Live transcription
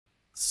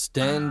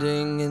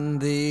Standing in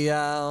the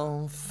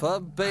Alpha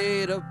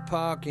Beta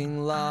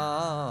parking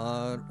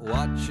lot,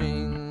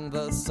 watching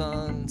the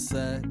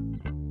sunset.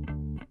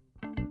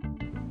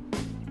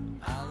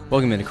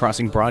 Welcome into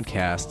Crossing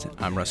Broadcast.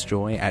 I'm Russ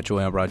Joy, at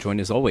Joy on Broad,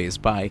 joined as always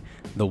by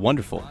the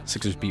wonderful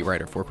Sixers beat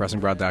writer for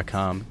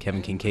CrossingBroad.com,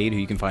 Kevin Kincaid, who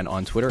you can find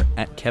on Twitter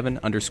at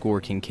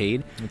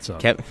Kevin_Kincaid. What's up?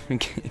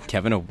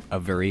 Kevin, a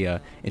very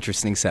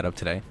interesting setup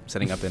today.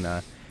 Setting up in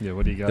yeah,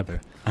 what do you got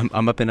there?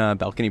 I'm up in a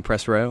balcony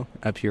press row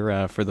up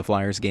here for the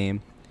Flyers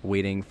game,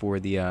 waiting for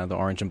the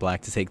orange and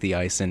black to take the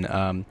ice in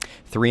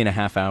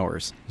 3.5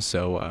 hours.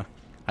 So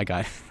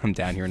I'm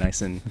down here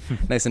nice and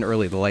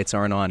early. The lights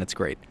aren't on. It's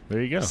great.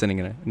 There you go. Sitting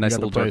in a nice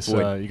little dark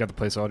void. You got the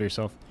place all to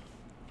yourself?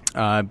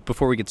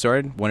 Before we get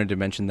started, wanted to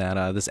mention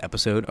that this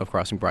episode of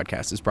Crossing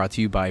Broadcast is brought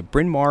to you by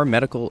Bryn Mawr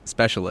Medical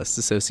Specialists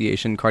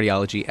Association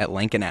Cardiology at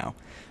Lankenau,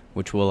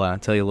 which we'll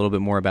tell you a little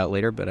bit more about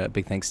later, but a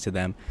big thanks to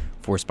them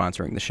for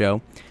sponsoring the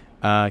show.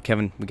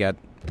 Kevin, we got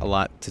a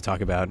lot to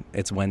talk about.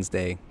 It's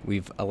Wednesday.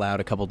 We've allowed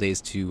a couple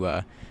days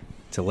to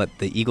let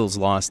the Eagles'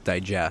 loss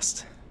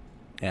digest.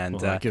 And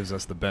that gives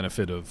us the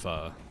benefit of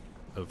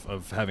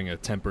having a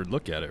tempered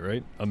look at it,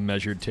 right? A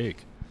measured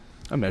take.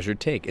 A measured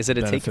take. Is it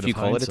a take if you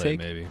call it a take?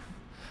 Maybe.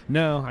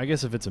 No, I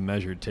guess if it's a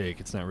measured take,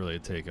 it's not really a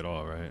take at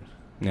all, right?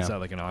 No. Is that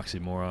like an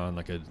oxymoron,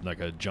 like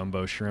a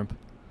jumbo shrimp?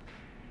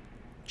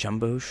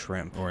 Jumbo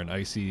shrimp. Or an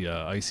icy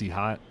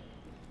hot?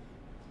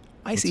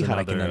 Icy hot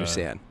I can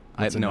understand.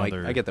 I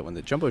get that one.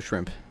 The jumbo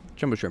shrimp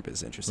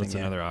is interesting. That's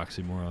another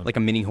oxymoron. Like a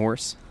mini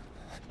horse.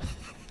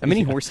 A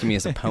mini horse to me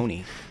is a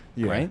pony,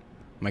 right?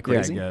 Am I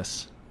crazy? Yeah, I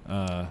guess.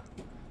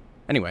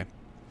 Anyway.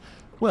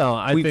 Well,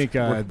 I think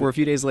we're a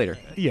few days later.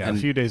 Yeah, a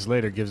few days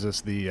later gives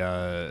us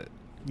the,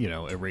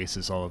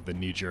 erases all of the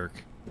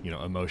knee-jerk,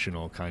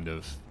 emotional kind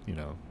of,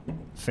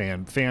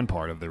 fan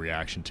part of the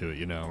reaction to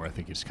it, where I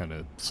think you just kind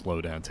of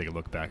slow down, take a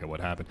look back at what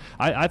happened.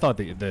 I thought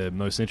the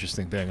most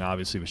interesting thing,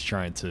 obviously, was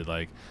trying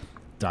to,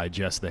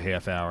 digest the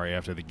half hour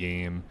after the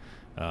game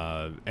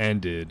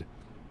ended,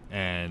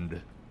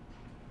 and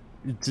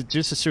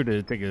just to sort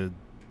of take a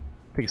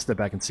step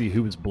back and see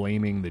who was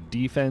blaming the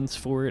defense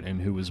for it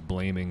and who was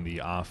blaming the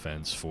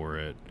offense for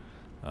it,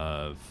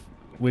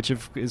 which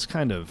is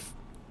kind of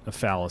a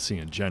fallacy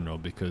in general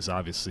because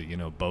obviously,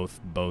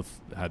 both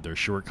had their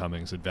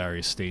shortcomings at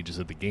various stages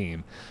of the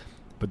game.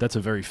 But that's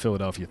a very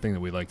Philadelphia thing that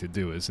we like to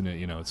do, isn't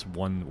it? It's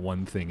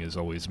one thing is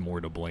always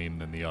more to blame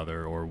than the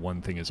other, or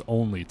one thing is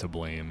only to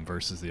blame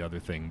versus the other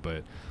thing.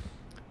 But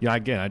yeah,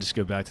 again, I just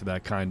go back to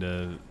that kind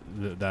of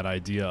that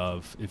idea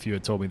of if you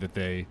had told me that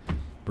they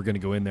were going to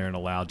go in there and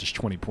allow just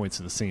 20 points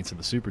to the Saints in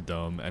the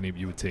Superdome,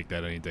 you would take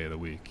that any day of the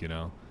week.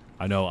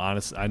 I know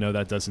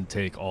that doesn't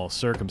take all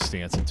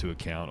circumstance into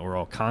account or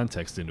all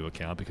context into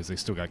account because they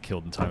still got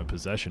killed in time of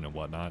possession and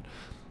whatnot.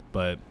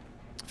 But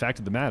the fact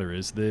of the matter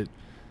is that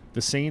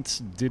the Saints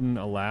didn't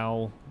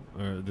allow,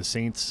 or the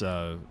Saints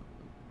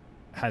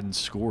hadn't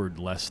scored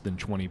less than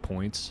 20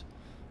 points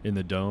in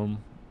the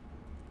Dome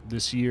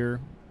this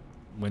year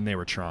when they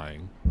were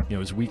trying. It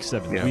was week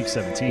 17.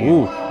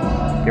 Ooh,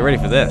 get ready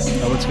for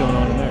this. Oh, what's going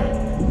on in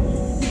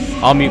there?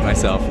 I'll mute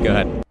myself. Go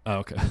ahead. Oh,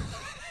 okay.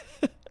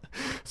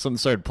 Something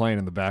started playing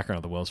in the background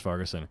of the Wells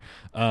Fargo Center.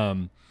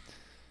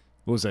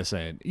 What was I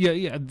saying? Yeah.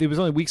 It was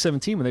only week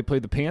 17 when they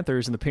played the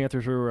Panthers, and the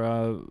Panthers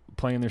were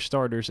playing their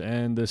starters,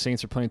 and the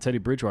Saints are playing Teddy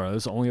Bridgewater. That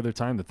was the only other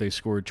time that they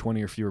scored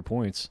 20 or fewer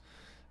points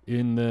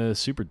in the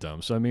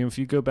Superdome. So, if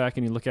you go back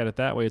and you look at it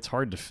that way, it's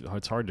hard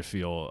to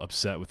feel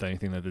upset with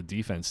anything that the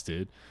defense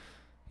did.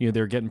 They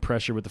were getting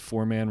pressure with the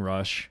 4-man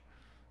rush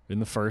in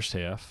the first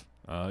half.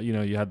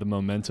 You had the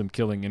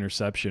momentum-killing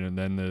interception, and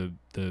then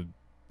the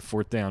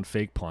fourth down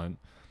fake punt,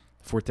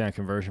 fourth down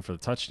conversion for the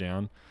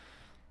touchdown.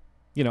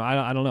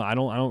 I don't know.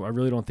 I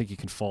really don't think you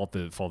can fault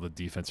the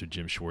defense or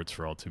Jim Schwartz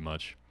for all too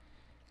much.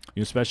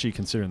 Especially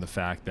considering the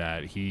fact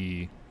that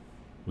he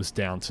was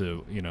down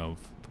to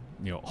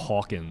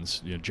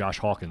Hawkins, Josh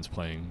Hawkins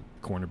playing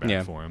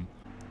cornerback for him.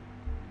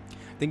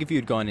 I think if you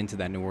had gone into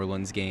that New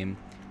Orleans game,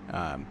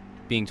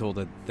 being told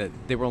that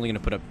they were only going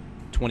to put up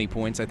 20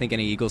 points, I think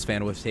any Eagles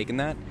fan would have taken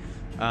that.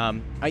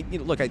 I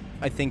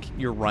think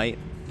you're right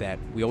that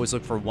we always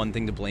look for one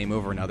thing to blame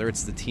over another.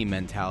 It's the team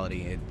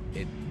mentality.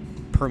 It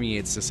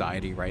permeates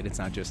society, right? It's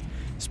not just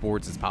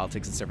sports, it's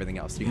politics, it's everything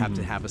else. You have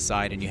to have a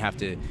side, and you have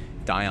to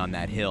die on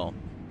that hill.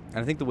 And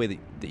I think the way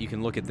that you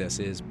can look at this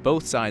is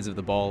both sides of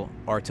the ball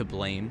are to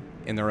blame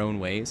in their own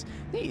ways.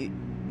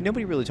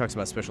 Nobody really talks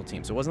about special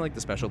teams. It wasn't like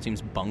the special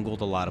teams bungled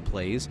a lot of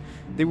plays.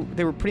 They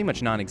were pretty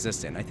much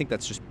non-existent. I think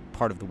that's just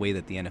part of the way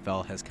that the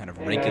NFL has kind of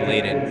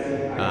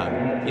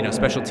regulated,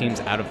 special teams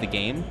out of the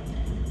game.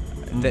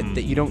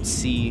 That you don't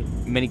see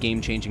many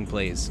game-changing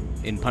plays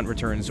in punt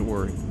returns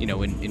or in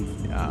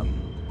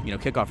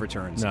kickoff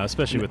returns. No,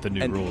 especially with the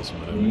new rules.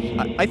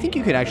 I think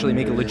you could actually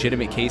make a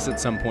legitimate case at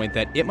some point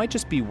that it might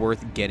just be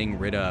worth getting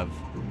rid of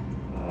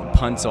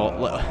punts.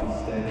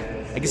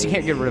 I guess you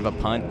can't get rid of a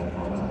punt,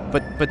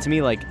 but to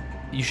me,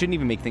 you shouldn't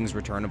even make things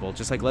returnable.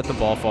 Just like let the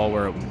ball fall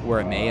where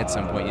it may at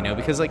some point, you know,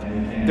 because like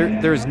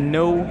there's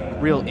no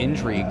real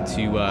intrigue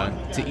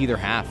to either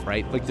half,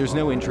 right? Like there's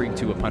no intrigue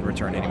to a punt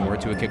return anymore,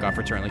 to a kickoff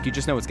return. Like you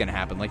just know what's going to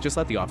happen. Like just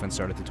let the offense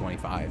start at the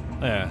 25.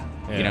 Yeah.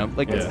 You know,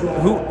 like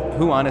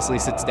who honestly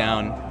sits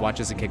down,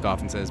 watches a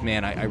kickoff, and says,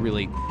 "Man, I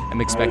really am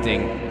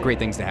expecting great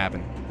things to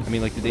happen." I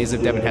mean, like the days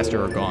of Devin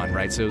Hester are gone,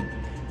 right? So.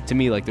 To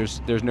me, like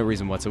there's no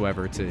reason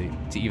whatsoever to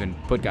even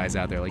put guys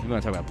out there. Like you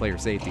want to talk about player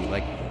safety,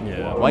 like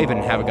why even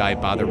have a guy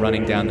bother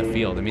running down the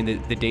field? I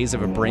mean, the days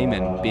of a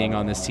Brayman being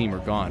on this team are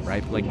gone,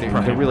 right? Like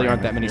there really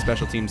aren't that many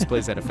special teams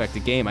plays that affect a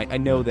game. I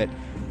know that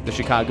the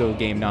Chicago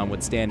game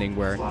notwithstanding,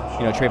 where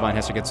Trayvon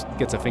Hester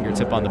gets a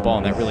fingertip on the ball,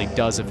 and that really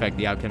does affect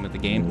the outcome of the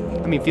game.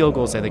 I mean, field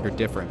goals I think are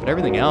different, but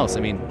everything else,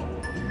 I mean,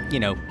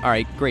 all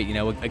right, great.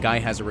 A guy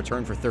has a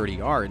return for 30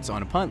 yards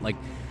on a punt, like.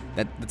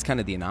 That's kind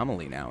of the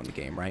anomaly now in the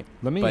game, right?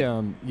 Let me,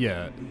 no,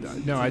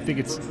 I think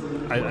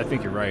I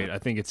think you're right. I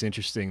think it's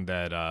interesting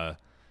that,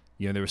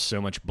 there was so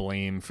much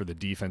blame for the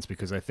defense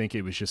because I think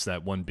it was just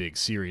that one big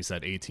series,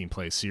 that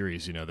 18-play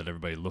series, that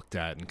everybody looked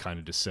at and kind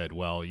of just said,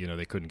 well,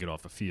 they couldn't get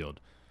off the field.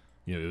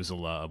 It was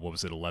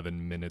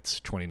 11 minutes,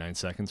 29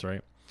 seconds,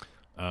 right?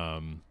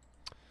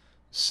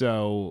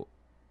 So,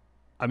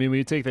 I mean, when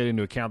you take that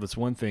into account, that's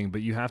one thing,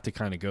 but you have to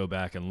kind of go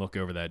back and look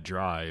over that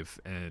drive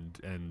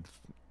and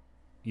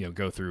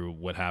go through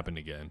what happened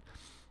again.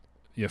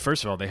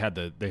 First of all, they had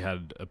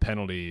a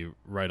penalty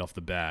right off the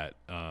bat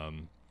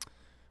on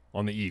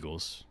the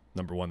Eagles.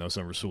 Number one, that was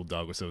on Rasul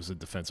Douglas. That was a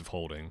defensive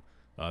holding.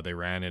 They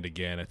ran it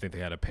again. I think they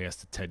had a pass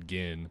to Ted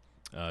Ginn.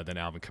 Then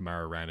Alvin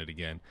Kamara ran it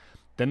again.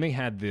 Then they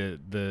had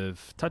the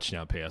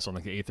touchdown pass on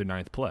like the 8th or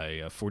 9th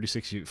play,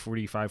 46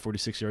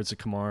 yards to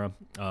Kamara,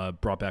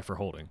 brought back for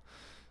holding.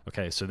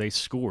 Okay, so they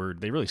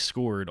really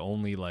scored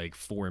only like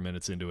 4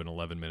 minutes into an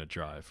 11-minute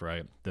drive,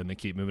 right? Then they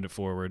keep moving it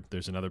forward.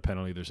 There's another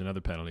penalty,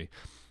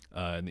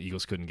 and the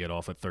Eagles couldn't get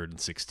off at 3rd and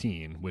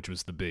 16, which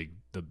was the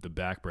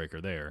backbreaker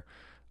there.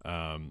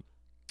 But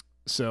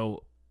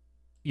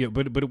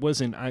it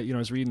wasn't, I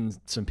was reading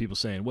some people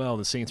saying, well,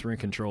 the Saints were in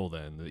control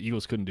then. The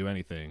Eagles couldn't do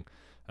anything.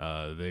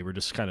 They were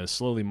just kind of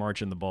slowly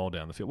marching the ball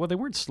down the field. Well, they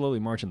weren't slowly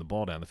marching the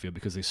ball down the field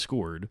because they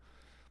scored,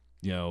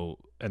 and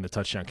the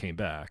touchdown came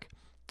back.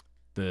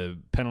 The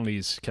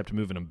penalties kept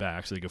moving them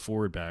back, so they go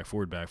forward, back,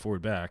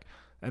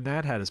 and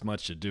that had as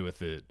much to do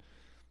with it,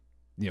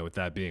 with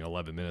that being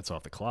 11 minutes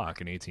off the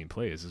clock and 18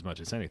 plays as much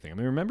as anything. I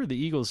mean, remember the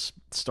Eagles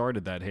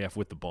started that half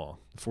with the ball,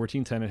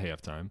 14-10 at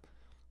halftime.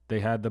 They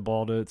had the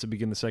ball to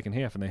begin the second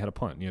half, and they had a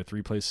punt,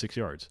 3 plays, 6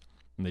 yards,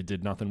 and they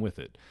did nothing with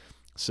it.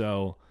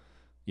 So,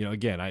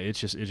 again,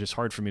 it's just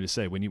hard for me to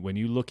say when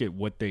you look at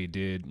what they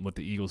did, what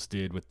the Eagles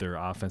did with their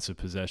offensive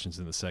possessions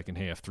in the second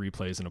half, 3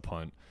 plays and a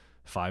punt,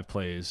 5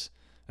 plays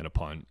and a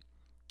punt,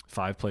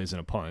 5 plays and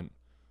a punt,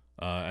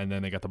 and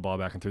then they got the ball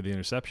back and threw the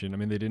interception. I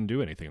mean, they didn't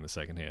do anything in the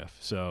second half.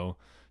 So,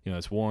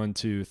 it's 1,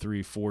 2,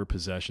 3, 4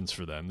 possessions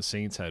for them. The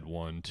Saints had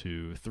 1,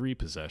 2, 3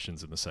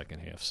 possessions in the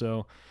second half.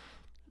 So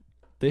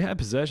they had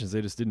possessions.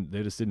 They just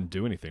didn't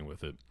do anything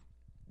with it.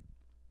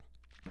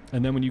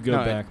 And then when you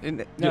go back,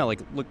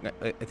 look,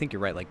 I think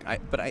you're right. I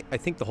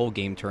think the whole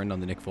game turned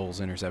on the Nick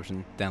Foles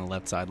interception down the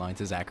left sideline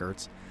to Zach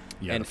Ertz.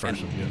 Yeah, the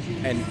first one.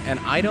 And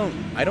I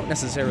don't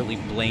necessarily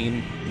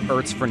blame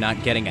Ertz for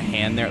not getting a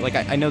hand there. Like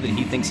I know that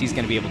he thinks he's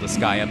going to be able to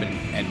sky up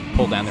and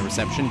pull down the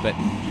reception, but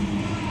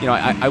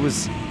I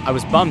was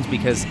bummed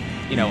because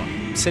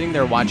sitting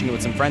there watching it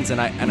with some friends, and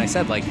I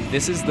said, like,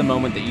 this is the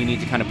moment that you need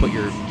to kind of put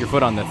your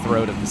foot on the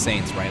throat of the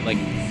Saints, right? Like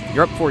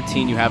you're up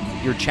 14,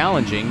 you're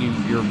challenging,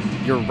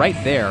 you're right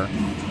there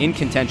in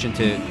contention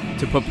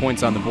to put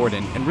points on the board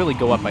and really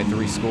go up by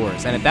 3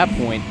 scores, and at that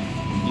point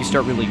you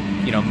start really,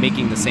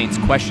 making the Saints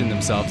question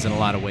themselves in a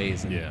lot of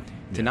ways. And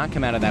to not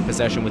come out of that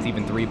possession with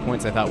even 3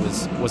 points, I thought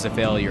was a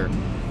failure.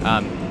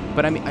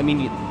 But I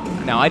mean,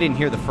 now I didn't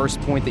hear the first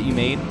point that you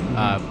made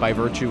by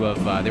virtue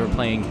of they were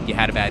playing "You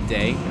Had a Bad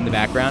Day" in the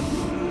background,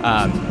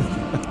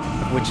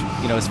 which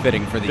is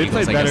fitting for the They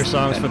Eagles. played better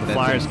songs for the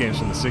Flyers games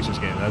than the Sixers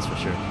game, that's for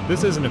sure.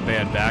 This isn't a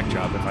bad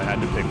backdrop. If I had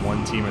to pick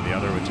one team or the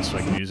other with just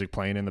like music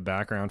playing in the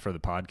background for the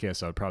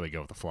podcast, I would probably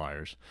go with the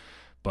Flyers.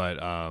 But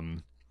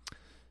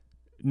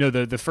no,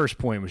 the first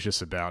point was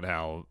just about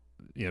how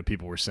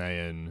people were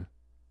saying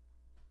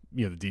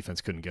the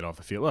defense couldn't get off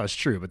the field. Well, it's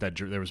true, but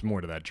there was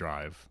more to that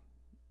drive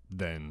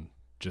than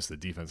just the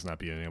defense not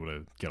being able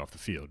to get off the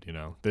field.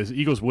 The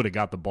Eagles would have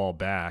got the ball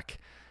back,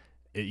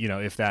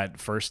 if that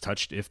first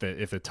if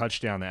the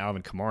touchdown, the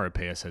Alvin Kamara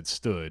pass had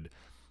stood,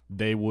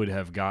 they would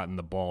have gotten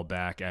the ball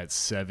back at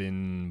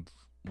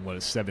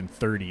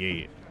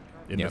 7:38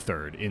 in the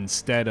third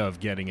instead of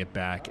getting it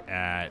back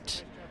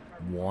at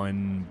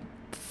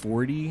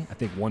 1:40. I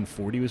think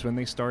 1:40 was when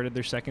they started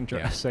their second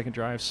drive.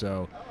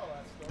 So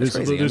there's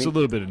a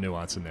little bit of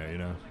nuance in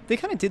there, They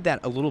kind of did that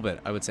a little bit,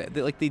 I would say.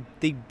 They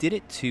did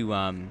it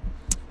to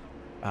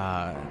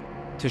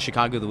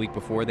Chicago the week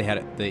before.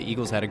 The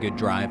Eagles had a good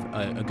drive,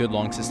 a good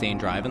long sustained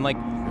drive, and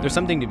there's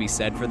something to be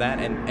said for that.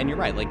 And you're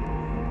right,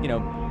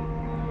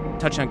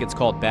 touchdown gets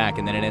called back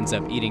and then it ends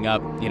up eating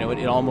up,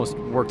 it almost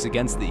works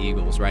against the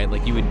Eagles, right?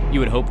 Like you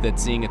would hope that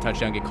seeing a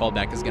touchdown get called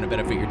back is going to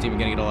benefit your team and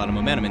going to get a lot of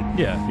momentum. And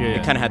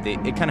it kind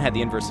of had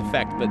the inverse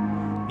effect. But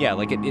yeah,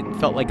 like it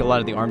felt like a lot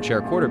of the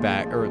armchair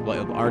quarterback or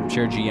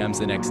armchair GMs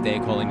the next day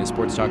calling the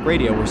sports talk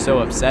radio were so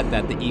upset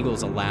that the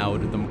Eagles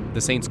allowed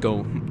the Saints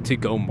go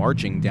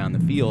marching down the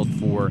field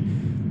for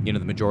the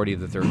majority of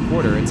the third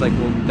quarter. It's like,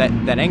 well,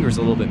 that anger is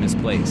a little bit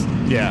misplaced.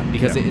 Yeah,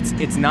 because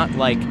it's not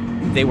like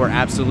they were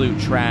absolute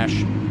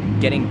trash,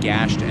 getting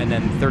gashed, and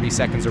then 30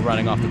 seconds are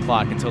running off the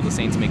clock until the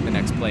Saints make the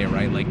next play,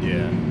 right? Like,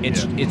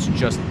 it's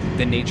just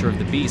the nature of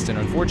the beast. And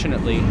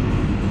unfortunately,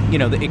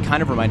 it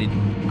kind of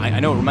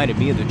reminded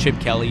me of the Chip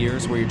Kelly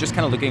years, where you're just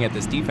kind of looking at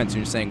this defense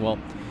and you're saying, well,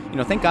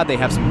 thank God they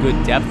have some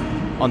good depth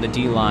on the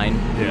D-line.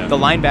 Yeah. The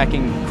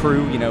linebacking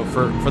crew,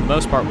 for the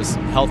most part, was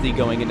healthy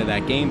going into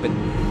that game. But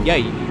yeah,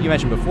 you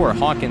mentioned before,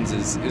 Hawkins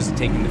is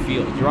taking the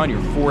field. You're on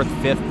your fourth,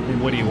 fifth,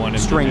 what do you want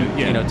string, to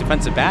do? Yeah.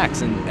 Defensive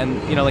backs,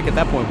 and like at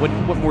that point,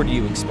 what more do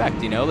you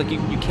expect? Like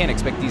you can't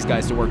expect these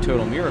guys to work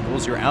total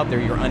miracles. You're out there,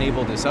 you're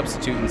unable to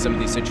substitute in some of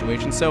these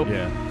situations. So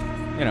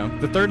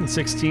the 3rd and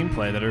 16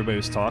 play that everybody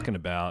was talking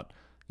about,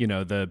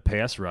 the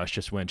pass rush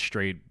just went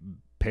straight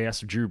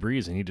past Drew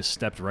Brees and he just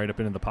stepped right up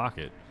into the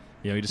pocket.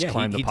 He just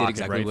climbed the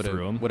pocket right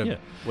through him. What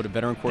a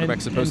veteran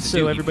quarterback's supposed to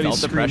do. He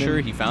felt the pressure.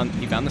 He found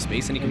the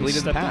space, and he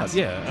completed the pass.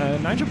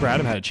 Nigel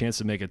Bradham had a chance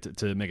to make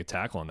a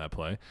tackle on that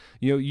play.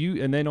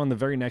 And then on the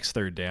very next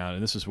third down,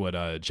 and this is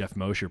what Jeff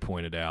Mosher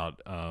pointed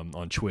out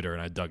on Twitter,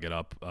 and I dug it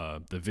up,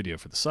 the video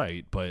for the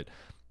site. But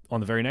on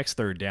the very next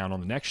third down,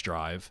 on the next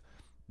drive,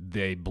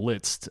 they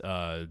blitzed.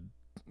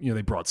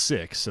 They brought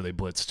 6, so they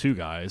blitzed 2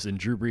 guys, and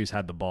Drew Brees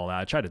had the ball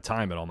out. I tried to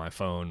time it on my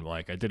phone.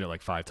 Like, I did it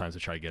like 5 times to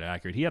try to get it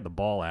accurate. He had the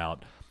ball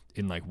out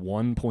in like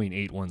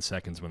 1.81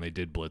 seconds when they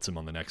did blitz him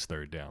on the next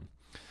third down.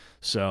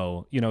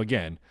 So,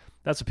 again,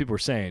 that's what people were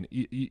saying.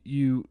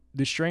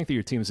 The strength of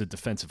your team is a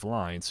defensive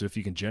line, so if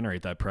you can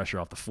generate that pressure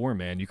off the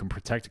 4-man, you can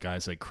protect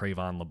guys like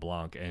Cravon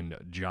LeBlanc and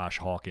Josh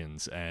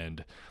Hawkins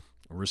and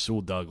Rasul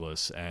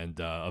Douglas and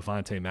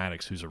Avonte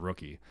Maddox, who's a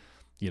rookie.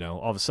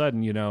 All of a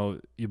sudden,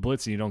 you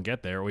blitz and you don't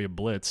get there, or you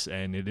blitz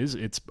and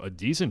it's a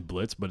decent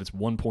blitz, but it's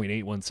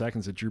 1.81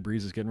 seconds that Drew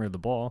Brees is getting rid of the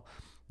ball.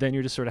 Then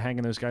you're just sort of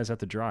hanging those guys out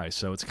to dry.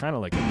 So it's kind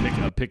of like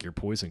a pick your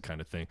poison kind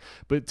of thing.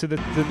 But to the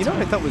what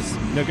I thought was...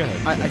 No, go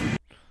ahead.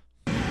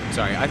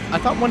 I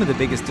thought one of the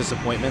biggest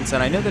disappointments,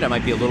 and I know that it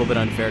might be a little bit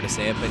unfair to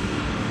say it, but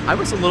I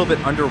was a little bit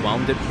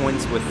underwhelmed at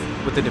points with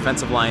the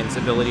defensive line's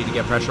ability to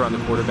get pressure on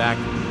the quarterback.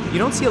 You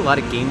don't see a lot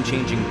of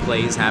game-changing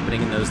plays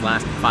happening in those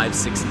last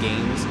 5-6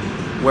 games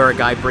where a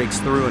guy breaks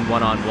through in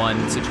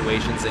one-on-one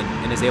situations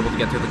and is able to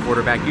get through the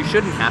quarterback. You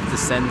shouldn't have to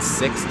send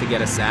 6 to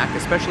get a sack,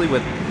 especially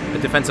with a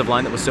defensive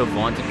line that was so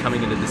vaunted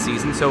coming into the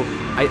season. So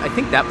I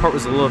think that part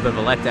was a little bit of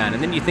a letdown.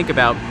 And then you think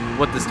about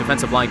what this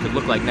defensive line could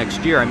look like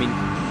next year. I mean,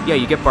 yeah,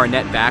 you get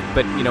Barnett back,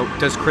 but,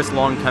 does Chris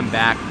Long come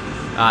back?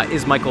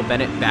 Is Michael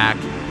Bennett back?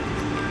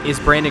 Is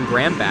Brandon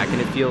Graham back? And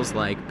it feels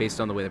like, based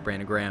on the way that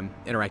Brandon Graham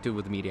interacted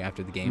with the media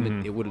after the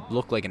game, it would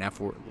look like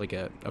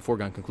a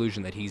foregone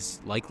conclusion that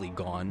he's likely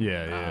gone.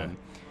 Yeah.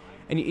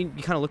 And you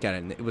kind of look at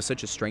it, and it was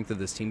such a strength of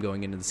this team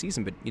going into the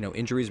season. But,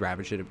 injuries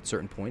ravaged it at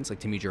certain points. Like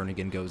Timmy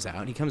Jernigan goes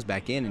out. He comes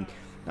back in, and,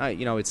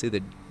 I would say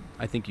that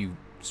I think you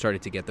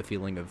started to get the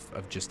feeling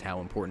of just how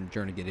important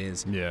Jernigan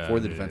is for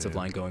the defensive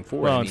line going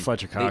forward. Well, and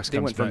Fletcher Cox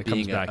comes back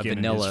in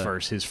vanilla,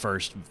 his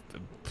first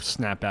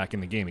snap back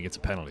in the game, he gets a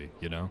penalty,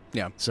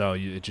 Yeah. So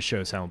it just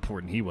shows how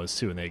important he was,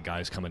 too, and they had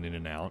guys coming in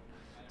and out.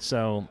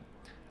 So,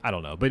 I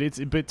don't know.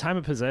 But time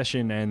of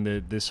possession and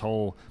this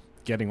whole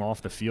getting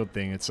off the field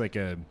thing, it's like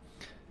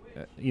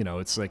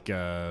it's like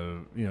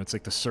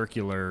the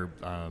circular.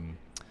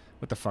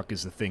 What the fuck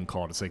is the thing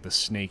called? It's like the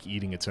snake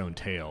eating its own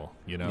tail.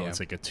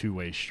 It's like a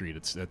 2-way street.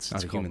 It's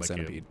called human like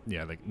centipede.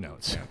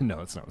 It's not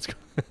what's called.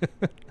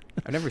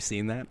 I've never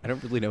seen that. I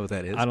don't really know what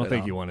that is. I don't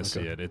think you want to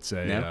see it. It's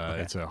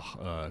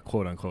a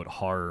quote unquote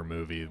horror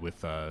movie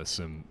with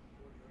some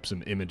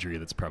imagery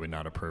that's probably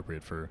not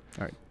appropriate for.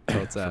 All right.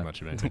 Well, for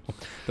much of anything.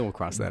 Then we'll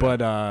cross that. But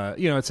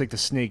it's like the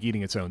snake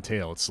eating its own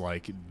tail. It's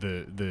like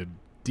the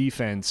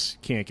defense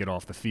can't get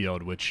off the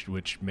field,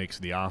 which makes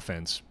the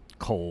offense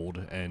cold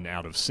and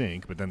out of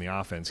sync, but then the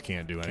offense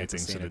can't do anything,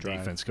 so the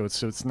defense goes.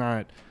 So it's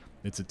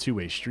a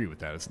 2-way street with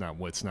that. It's not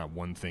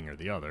one thing or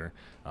the other.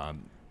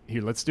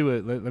 Here, let's do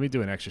it. Let me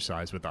do an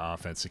exercise with the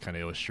offense to kind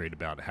of illustrate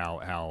about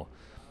how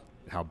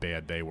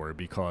bad they were.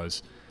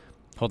 Because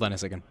hold on a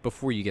second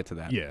before you get to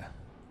that. Yeah,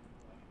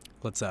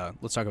 let's talk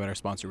about our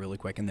sponsor really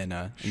quick, and then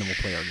we'll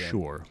play our game.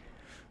 Sure.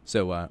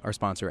 So our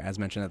sponsor, as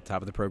mentioned at the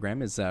top of the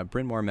program, is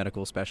Bryn Mawr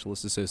Medical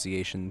Specialist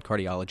Association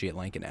Cardiology at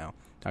Lankenau.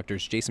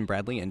 Doctors Jason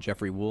Bradley and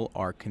Jeffrey Wool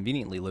are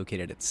conveniently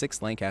located at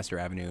 6 Lancaster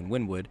Avenue in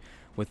Wynwood,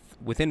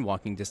 within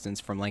walking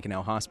distance from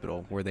Lankenau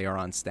Hospital, where they are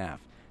on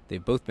staff.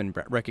 They've both been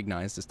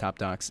recognized as top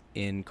docs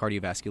in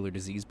cardiovascular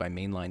disease by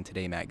Mainline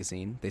Today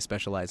magazine. They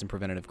specialize in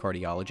preventative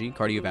cardiology,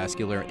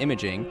 cardiovascular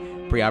imaging,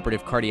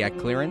 preoperative cardiac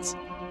clearance,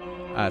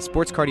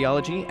 Sports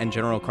cardiology and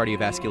general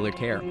cardiovascular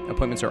care.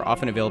 Appointments are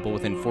often available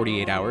within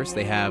 48 hours.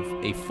 They have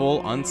a full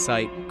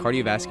on-site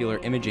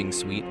cardiovascular imaging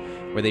suite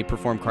where they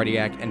perform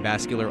cardiac and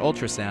vascular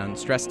ultrasound,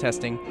 stress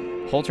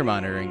testing, Holter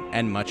monitoring,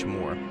 and much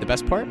more. The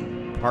best part?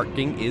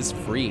 Parking is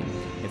free.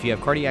 If you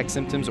have cardiac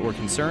symptoms or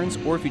concerns,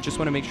 or if you just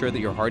want to make sure that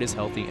your heart is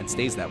healthy and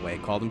stays that way,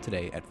 call them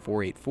today at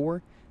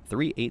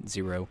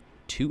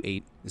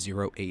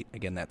 484-380-2808.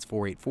 Again, that's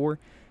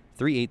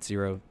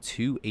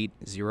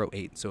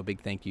 484-380-2808. So a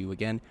big thank you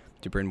again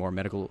to Bryn Mawr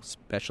Medical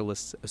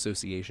Specialists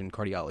Association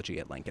Cardiology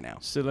at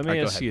Lankenau. So let me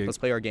ask you. Let's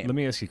play our game. Let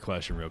me ask you a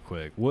question real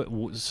quick.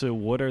 Is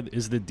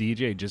the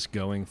DJ just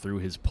going through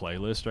his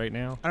playlist right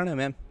now? I don't know,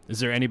 man. Is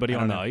there anybody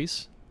on the know.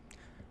 ice?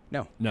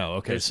 No. No.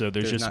 Okay, so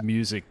there's just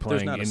music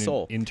playing not a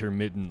soul.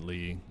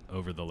 intermittently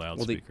over the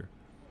loudspeaker.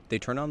 They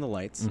turn on the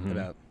lights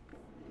about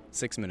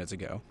 6 minutes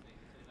ago,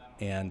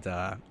 and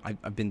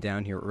I've been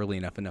down here early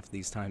enough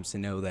these times to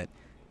know that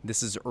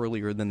this is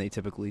earlier than they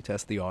typically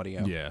test the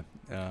audio. Yeah.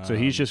 So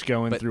he's just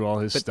going through all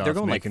his stuff, they're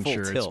going making like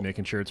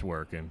sure it's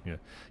working. Yeah.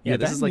 Yeah,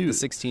 this is like the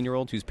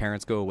 16-year-old whose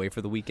parents go away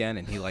for the weekend,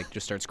 and he like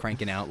just starts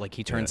cranking out, like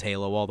he turns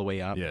Halo all the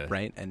way up,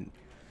 right? And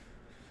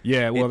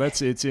well,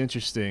 it's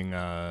interesting.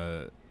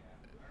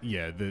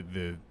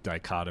 The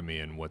dichotomy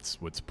and what's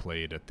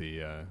played at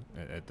the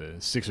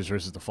Sixers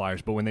versus the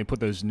Flyers, but when they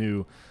put those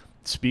new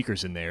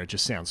speakers in there, it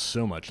just sounds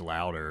so much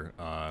louder.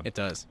 It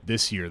does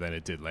this year than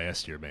it did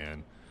last year,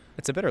 man.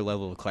 It's a better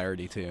level of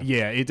clarity too.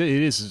 Yeah, it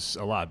is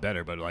a lot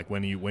better. But like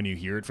when you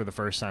hear it for the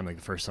first time, like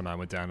the first time I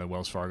went down to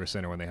Wells Fargo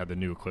Center when they had the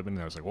new equipment,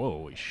 and I was like, "Whoa,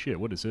 holy shit,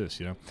 what is this?"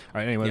 You know. All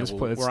right, anyway,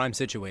 where I'm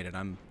situated,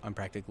 I'm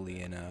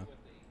practically in a.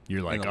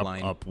 You're like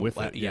up with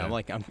it. Yeah,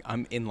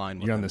 I'm in line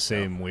with it. You're on the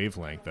same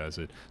wavelength as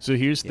it. So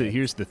here's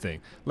the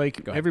thing.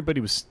 Like everybody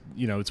was,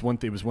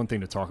 it was one thing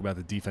to talk about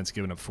the defense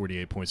giving up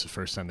 48 points the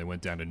first time they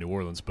went down to New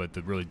Orleans, but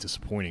the really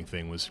disappointing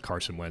thing was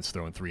Carson Wentz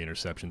throwing 3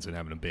 interceptions and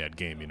having a bad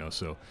game,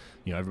 So,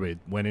 everybody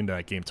went into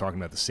that game talking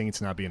about the Saints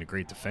not being a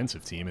great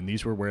defensive team, and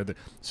these were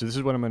so this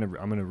is what I'm going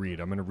to read.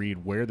 I'm going to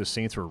read where the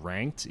Saints were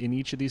ranked in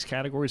each of these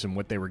categories and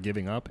what they were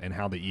giving up and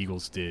how the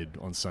Eagles did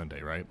on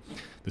Sunday, right?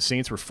 The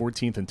Saints were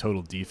 14th in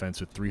total defense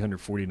with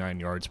 349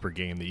 yards per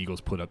game. The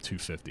Eagles put up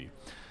 250.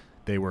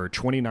 They were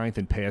 29th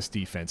in pass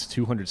defense,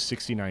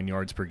 269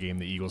 yards per game.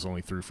 The Eagles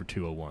only threw for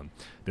 201.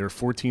 They were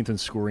 14th in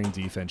scoring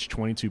defense,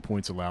 22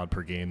 points allowed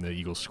per game. The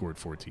Eagles scored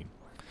 14.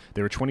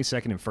 They were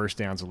 22nd in first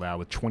downs allowed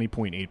with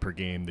 20.8 per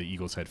game. The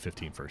Eagles had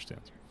 15 first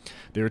downs.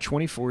 They were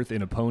 24th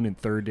in opponent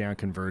third down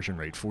conversion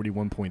rate,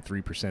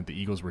 41.3%. The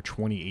Eagles were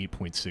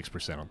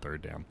 28.6% on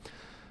third down.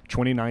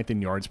 29th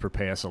in yards per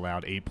pass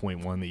allowed,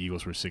 8.1. The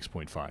Eagles were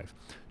 6.5.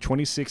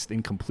 26th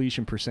in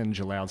completion percentage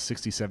allowed,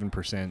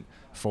 67%.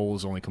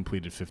 Foles only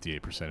completed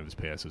 58% of his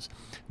passes.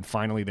 And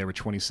finally, they were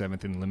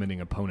 27th in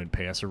limiting opponent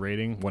passer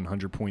rating,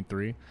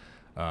 100.3,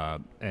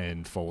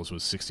 and Foles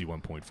was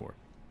 61.4.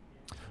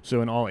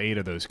 So in all 8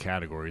 of those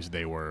categories,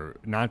 they were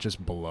not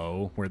just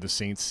below where the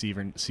Saints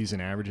season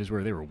averages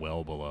were, they were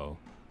well below.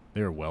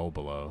 They were well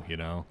below,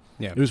 Yeah.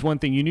 It was one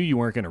thing. You knew you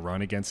weren't going to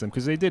run against them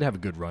because they did have a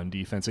good run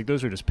defense. Like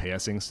those are just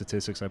passing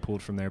statistics I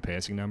pulled from their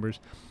passing numbers.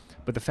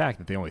 But the fact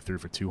that they only threw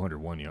for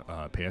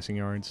 201 passing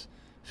yards,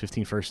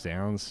 15 first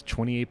downs,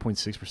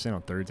 28.6%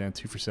 on third down,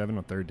 2 for 7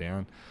 on third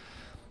down.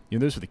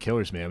 Those were the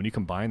killers, man. When you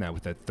combine that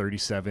with that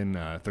 37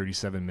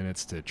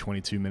 minutes to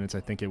 22 minutes,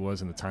 I think it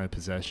was, in the time of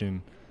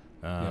possession,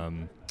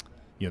 the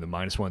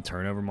 -1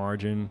 turnover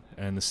margin,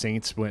 and the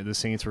Saints were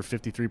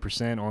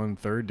 53% on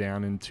third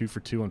down and 2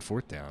 for 2 on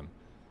fourth down.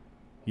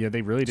 Yeah,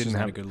 they really didn't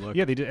have a good look.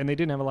 Yeah, they did, and they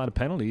didn't have a lot of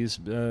penalties,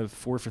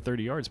 4 for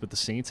 30 yards. But the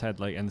Saints had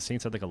like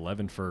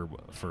 11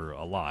 for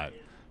a lot,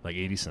 like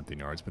 80-something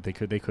yards. But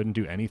they couldn't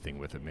do anything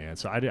with it, man.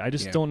 So I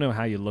just don't know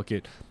how you look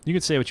at. You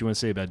can say what you want to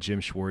say about Jim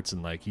Schwartz,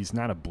 and like he's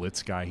not a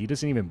blitz guy. He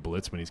doesn't even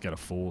blitz when he's got a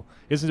full.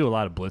 He doesn't do a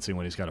lot of blitzing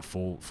when he's got a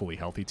fully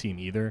healthy team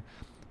either.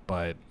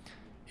 But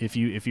if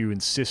you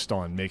insist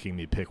on making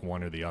me pick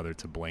one or the other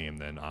to blame,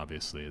 then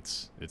obviously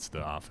it's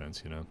the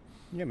offense,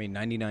 Yeah, I mean,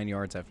 99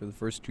 yards after the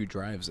first 2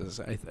 drives is,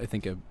 I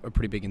think, a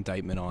pretty big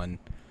indictment on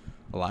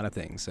a lot of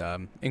things,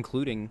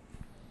 including,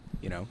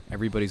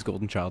 everybody's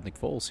golden child, Nick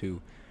Foles,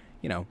 who,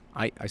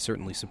 I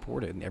certainly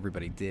supported, and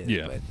everybody did.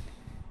 Yeah. But,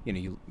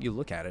 you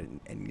look at it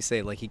and you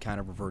say, like, he kind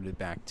of reverted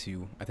back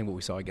to, I think, what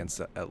we saw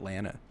against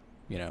Atlanta.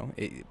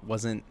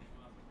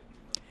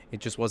 It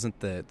just wasn't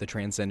the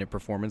transcendent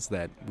performance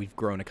that we've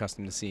grown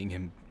accustomed to seeing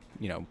him,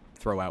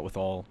 throw out with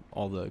all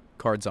the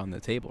cards on the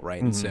table,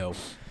 right? Mm-hmm. And so,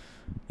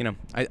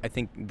 I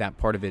think that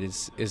part of it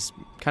is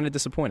kind of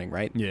disappointing,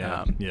 right?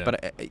 Yeah.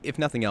 But if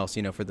nothing else,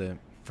 for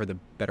the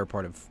better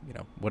part of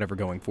whatever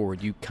going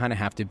forward, you kind of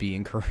have to be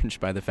encouraged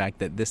by the fact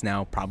that this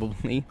now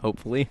probably,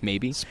 hopefully,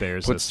 maybe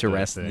spares puts to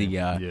rest thing.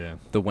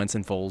 the Wentz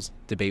and Foles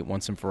debate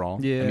once and for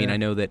all. Yeah. I mean, I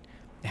know that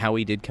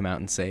Howie did come out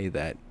and say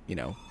that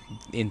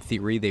in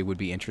theory they would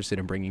be interested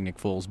in bringing Nick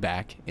Foles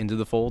back into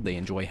the fold. They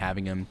enjoy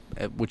having him,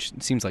 which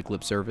seems like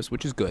lip service,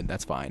 which is good.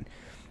 That's fine.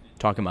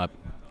 Talk him up.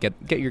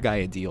 Get your guy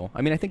a deal.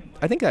 I mean, I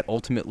think that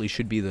ultimately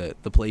should be the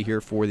play here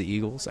for the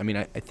Eagles. I mean,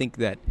 I think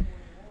that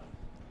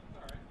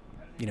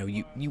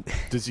you Do you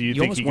you think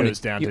almost he wanna- goes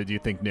down you- to? Do you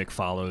think Nick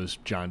follows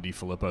John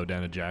DeFilippo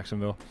down to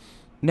Jacksonville?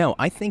 No,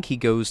 I think he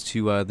goes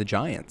to the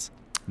Giants.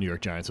 New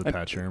York Giants with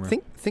Pat Shermer.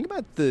 Think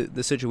about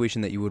the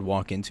situation that you would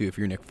walk into if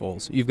you're Nick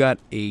Foles. You've got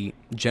a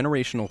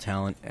generational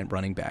talent at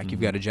running back. You've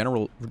got a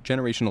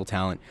generational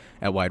talent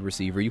at wide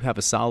receiver. You have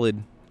a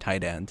solid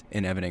tight end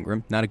in Evan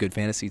Ingram. Not a good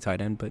fantasy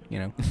tight end, but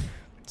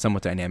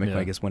somewhat dynamic. Yeah.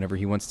 I guess whenever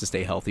he wants to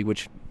stay healthy,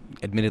 which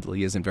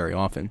admittedly isn't very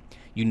often.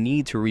 You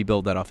need to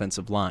rebuild that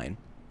offensive line,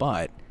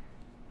 but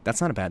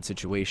that's not a bad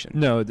situation.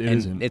 No, it and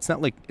isn't. It's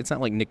not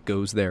like Nick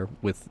goes there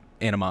with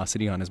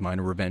animosity on his mind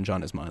or revenge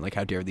on his mind. Like,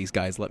 how dare these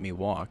guys let me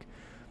walk?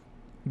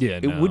 Yeah,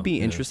 It would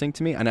be interesting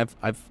to me, and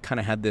I've kind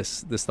of had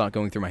this thought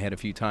going through my head a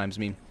few times.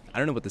 I mean, I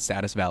don't know what the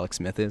status of Alex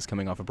Smith is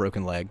coming off a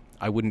broken leg.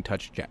 I wouldn't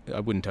touch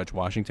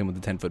Washington with a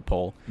 10-foot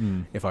pole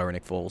if I were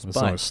Nick Foles. It's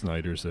not But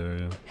Snyder's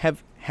there. Yeah.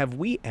 have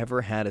we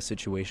ever had a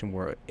situation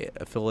where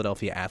a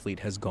Philadelphia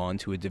athlete has gone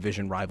to a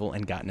division rival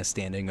and gotten a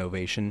standing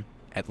ovation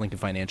at Lincoln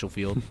Financial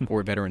Field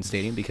or Veterans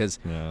Stadium? Because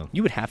Yeah.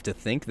 you would have to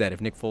think that if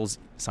Nick Foles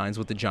signs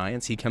with the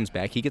Giants, he comes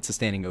back, he gets a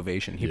standing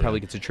ovation. He Yeah. probably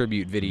gets a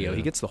tribute video. Yeah.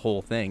 He gets the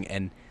whole thing,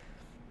 and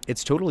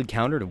it's totally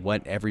counter to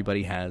what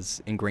everybody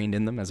has ingrained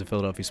in them as a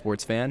Philadelphia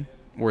sports fan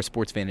or a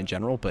sports fan in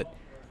general, but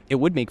it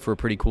would make for a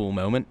pretty cool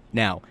moment.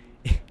 Now,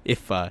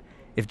 if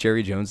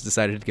Jerry Jones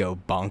decided to go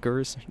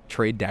bonkers,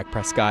 trade Dak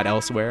Prescott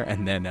elsewhere,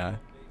 and then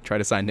try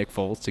to sign Nick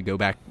Foles to go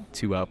back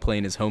to play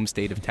in his home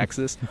state of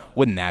Texas,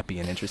 wouldn't that be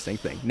an interesting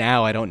thing?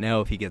 Now, I don't know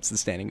if he gets the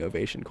standing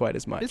ovation quite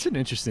as much. It's an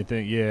interesting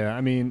thing. Yeah,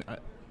 I mean,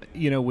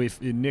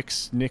 with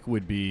Nick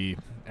would be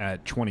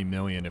at $20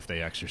 million if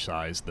they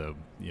exercise the,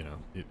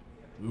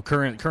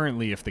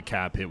 currently if the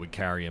cap hit would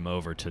carry him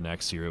over to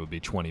next year, it would be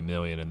 $20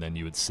 million, and then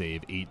you would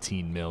save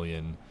 $18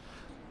 million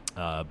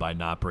by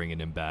not bringing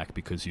him back,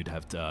 because you'd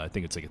have to, I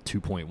think it's like a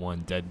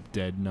 2.1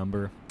 dead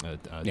number,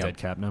 dead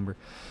cap number.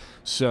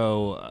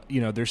 So,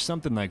 there's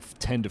something like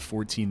 10 to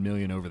 14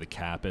 million over the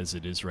cap as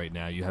it is right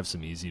now. You have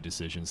some easy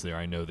decisions there.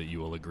 I know that you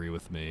will agree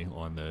with me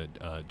on the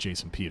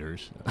Jason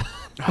Peters.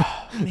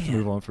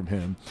 Move on from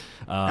him.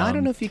 I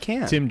don't know if you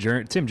can. Tim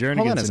Jernigan's Hold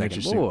on a an second.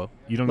 interesting. Whoa.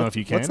 You don't know if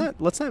you can?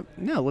 Let's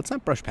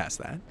not brush past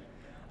that.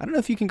 I don't know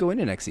if you can go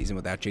into next season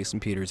without Jason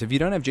Peters. If you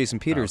don't have Jason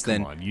Peters, come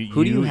then on.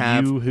 who do you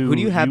have? Who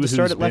do you have to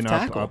start who's at left been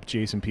tackle? Up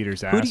Jason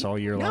Peters' Who do ass you- all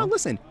year No, long.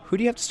 listen. Who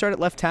do you have to start at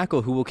left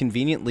tackle who will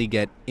conveniently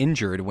get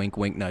injured? Wink,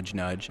 wink, nudge,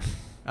 nudge.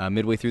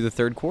 Midway through the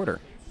third quarter.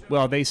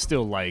 Well, they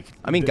still I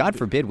mean, God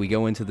forbid we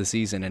go into the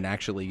season and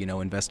actually,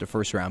 invest a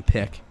first-round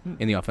pick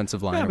in the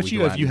offensive line. Yeah, or but we you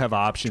go have- out you and have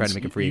options. Try to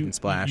make a free agent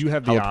splash. you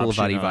have the option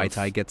Halapoulivaati of-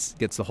 Vaitai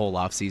gets the whole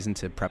offseason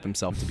to prep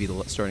himself to be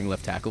the starting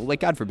left tackle.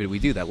 Like, God forbid we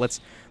do that. Let's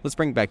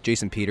bring back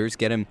Jason Peters.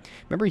 Get him.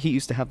 Remember, he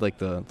used to have like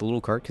the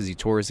little cart because he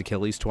tore his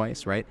Achilles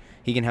twice, right?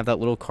 He can have that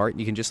little cart.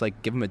 You can just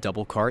like give him a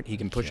double cart. He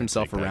can push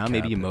himself take that around.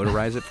 Maybe you cap.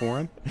 motorize it for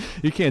him.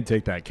 You can't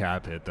take that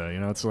cap hit though.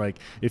 It's like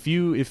if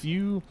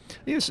you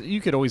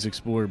could always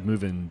explore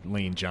moving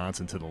Lane Johnson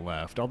to the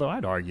left. Although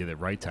I'd argue that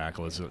right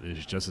tackle is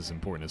just as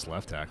important as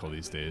left tackle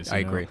these days. I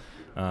agree.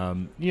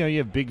 You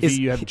have Big V.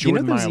 You have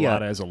Jordan there's the,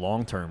 Mailata as a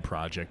long-term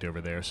project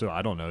over there. So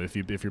I don't know if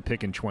you're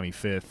picking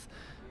 25th.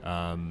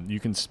 You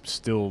can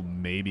still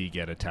maybe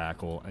get a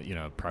tackle.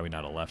 Probably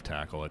not a left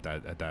tackle at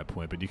that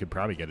point, but you could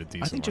probably get a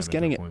decent. I think just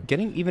lineman at that point.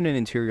 getting even an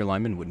interior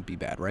lineman wouldn't be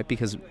bad, right?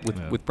 Because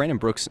with Brandon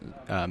Brooks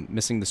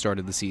missing the start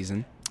of the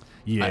season,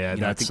 Yeah, I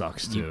that think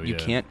sucks too.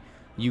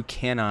 You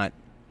cannot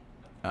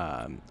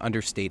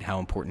understate how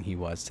important he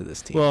was to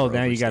this team. Well, or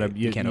now you got overstate.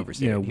 to You can't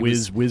overstate. it. He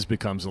was- Wiz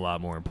becomes a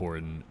lot more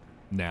important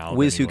now.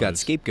 Wiz, than who he got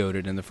was.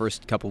 scapegoated in the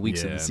first couple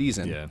weeks of Yeah, the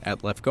season yeah.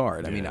 at left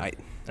guard. I mean, Yeah.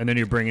 And then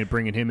you're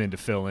bringing him in to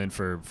fill in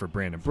for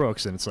Brandon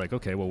Brooks, and it's like,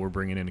 okay, well, we're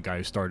bringing in a guy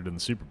who started in the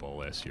Super Bowl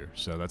last year,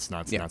 so that's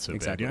not so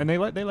exactly. bad. And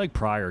they like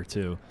Pryor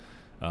too,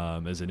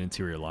 as an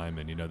interior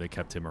lineman. They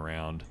kept him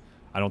around.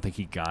 I don't think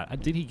he got.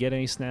 Did he get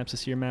any snaps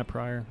this year, Matt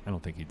Pryor? I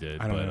don't think he did.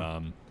 I don't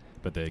know.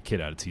 But the kid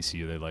out of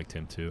TCU, they liked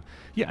him too.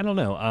 Yeah, I don't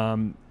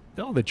know.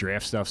 All the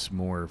draft stuff's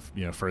more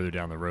further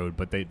down the road,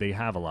 but they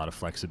have a lot of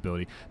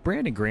flexibility.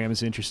 Brandon Graham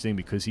is interesting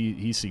because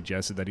he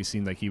suggested that he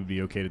seemed like he would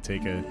be okay to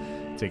take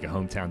a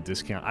hometown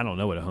discount. I don't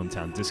know what a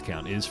hometown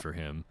discount is for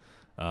him.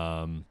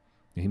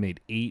 He made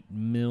 $8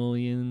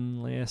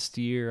 million last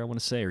year, I want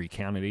to say, or he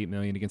counted $8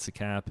 million against the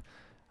cap.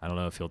 I don't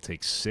know if he'll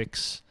take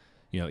 $6.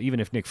 Even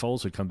if Nick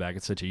Foles would come back,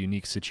 it's such a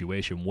unique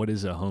situation. What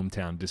is a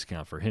hometown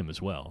discount for him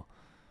as well?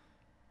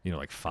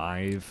 Like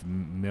 $5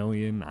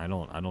 million. I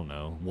don't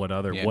know what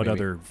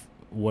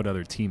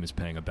other team is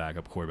paying a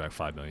backup quarterback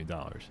 $5 million.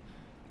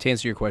 to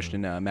answer your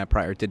question, Matt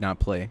Pryor did not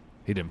play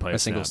He didn't play a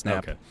single snap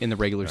Okay. in the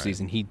regular All right.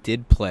 season. He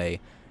did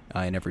play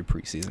in every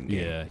preseason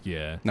game.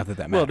 Yeah. Not that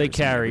matters. Well, they I mean,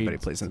 carried. everybody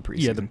plays in the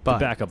preseason. Yeah, the but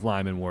backup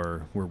linemen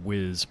were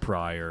Wiz,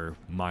 Pryor,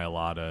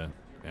 Mailata,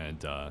 and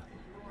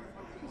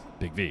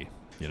Big V.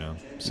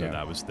 So Yeah.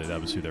 that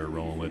was who they were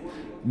rolling with.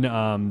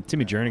 No,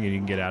 Timmy Jernigan, you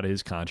can get out of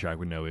his contract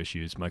with no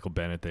issues. Michael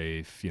Bennett,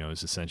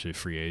 is essentially a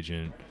free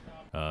agent.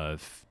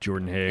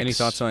 Jordan Hicks. any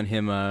thoughts on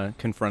him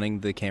confronting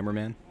the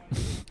cameraman?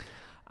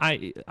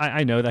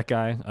 I know that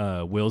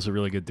guy. Will's a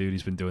really good dude.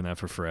 He's been doing that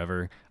for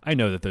forever. I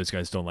know that those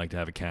guys don't like to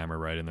have a camera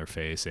right in their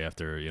face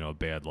after a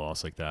bad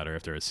loss like that, or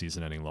after a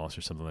season-ending loss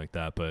or something like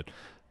that. But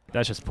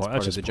that's just part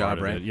of the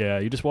job, right? Yeah,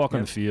 you just walk on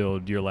the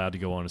field. You're allowed to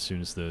go on as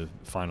soon as the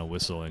final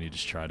whistle, and you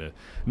just try to.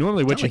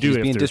 Normally, what you do. He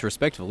was being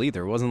disrespectful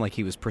either. It wasn't like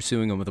he was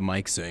pursuing him with a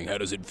mic, saying, "How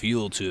does it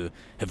feel to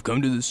have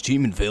come to this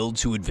team and failed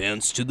to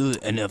advance to the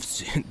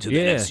NFC the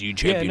NFC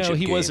Championship game?" No,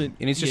 he game? wasn't.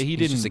 And he's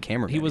just a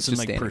cameraman. He wasn't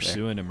like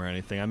pursuing him or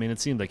anything. I mean, it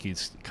seemed like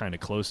he's kind of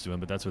close to him,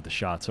 but that's what the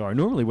shots are.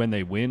 Normally, when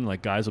they win,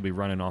 like guys will be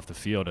running off the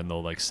field and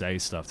they'll like say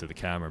stuff to the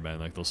cameraman.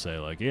 Like they'll say,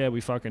 like, "Yeah, we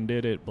fucking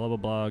did it," blah blah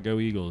blah, "Go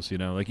Eagles."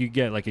 Like you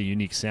get like a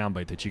unique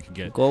soundbite that you can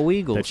get. Go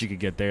Eagles. That you could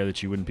get there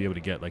that you wouldn't be able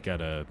to get like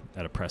at a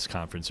press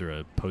conference or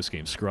a post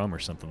game scrum or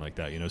something like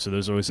that. So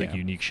there's always like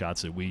unique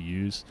shots that we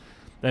use,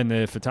 and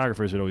the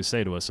photographers would always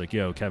say to us like,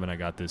 "Yo, Kevin, I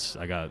got this.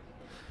 I got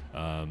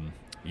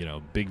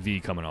Big V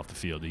coming off the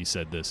field. He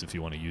said this if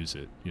you want to use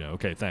it.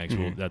 Okay, thanks.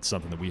 Mm-hmm. Well, that's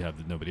something that we have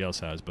that nobody else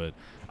has. But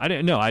I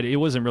didn't know. It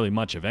wasn't really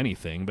much of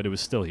anything, but it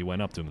was still he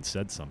went up to him and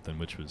said something,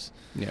 which was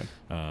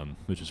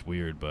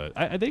weird.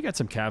 But they got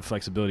some cap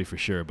flexibility for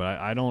sure. But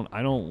I don't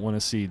want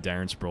to see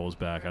Darren Sproles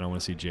back. I don't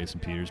want to see Jason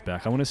Peters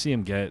back. I want to see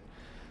him get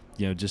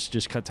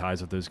just cut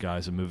ties with those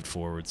guys and move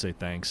forward. Say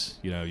thanks.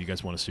 You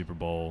guys won a Super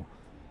Bowl.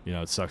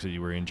 It sucks that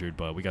you were injured,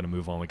 but we got to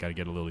move on. We got to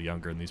get a little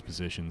younger in these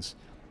positions.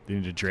 They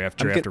need to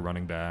draft a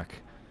running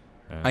back.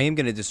 I am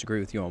going to disagree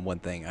with you on one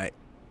thing.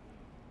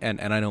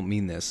 And I don't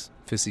mean this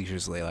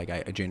facetiously. Like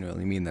I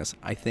genuinely mean this.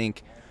 I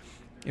think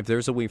if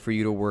there's a way for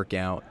you to work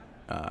out,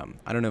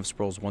 I don't know if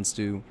Sproles wants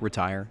to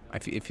retire.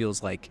 It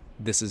feels like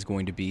this is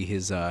going to be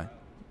his.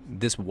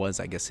 This was,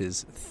 I guess,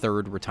 his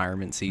third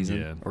retirement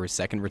season or his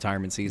second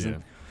retirement season. Yeah.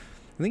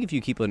 I think if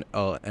you keep an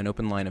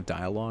open line of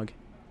dialogue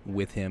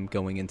with him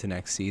going into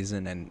next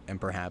season,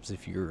 and perhaps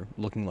if you're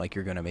looking like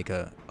you're going to make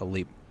a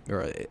late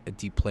or a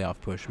deep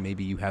playoff push,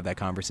 maybe you have that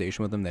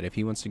conversation with him that if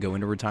he wants to go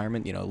into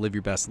retirement, live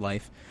your best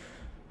life.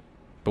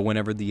 But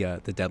whenever the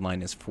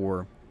deadline is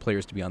for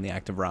players to be on the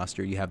active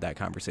roster, you have that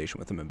conversation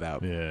with him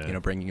about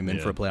bringing him in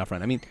for a playoff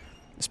run. I mean,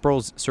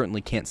 Sproles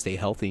certainly can't stay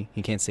healthy.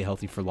 He can't stay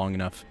healthy for long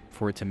enough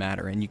for it to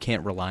matter, and you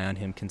can't rely on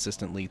him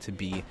consistently to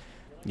be,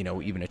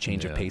 even a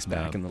change of pace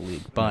back in the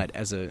league. But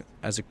as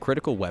a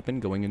critical weapon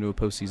going into a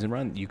postseason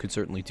run, you could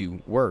certainly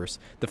do worse.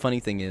 The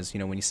funny thing is,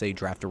 when you say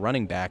draft a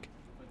running back,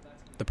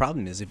 the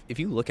problem is if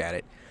you look at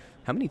it,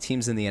 how many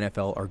teams in the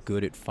NFL are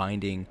good at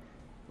finding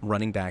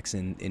running backs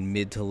in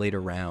mid to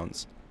later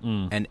rounds?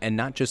 And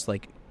not just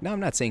like, now I'm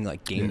not saying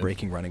like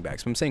game-breaking running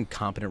backs, but I'm saying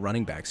competent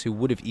running backs who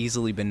would have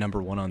easily been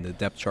number one on the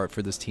depth chart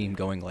for this team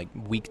going like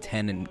week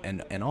 10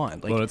 and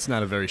on. Like, well, it's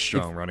not a very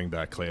strong running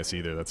back class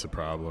either. That's a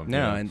problem.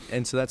 No,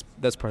 and so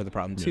that's part of the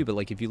problem too. But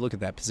like if you look at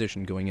that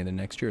position going into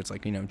next year, it's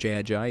like,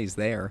 Jay Ajayi is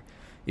there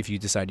if you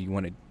decide you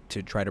wanted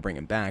to try to bring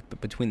him back.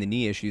 But between the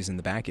knee issues and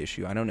the back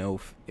issue, I don't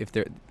know if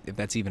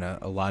that's even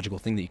a logical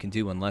thing that you can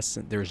do unless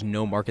there's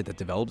no market that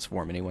develops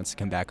for him and he wants to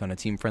come back on a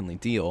team-friendly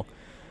deal.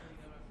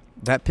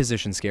 That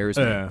position scares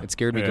me. It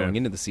scared me going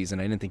into the season.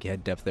 I didn't think he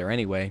had depth there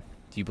anyway.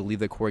 Do you believe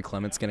that Corey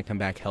Clement's going to come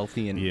back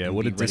healthy and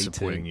what be a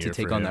disappointing ready year to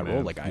take for on him, that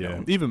role? Like I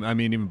don't.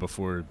 Even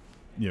before,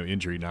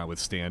 injury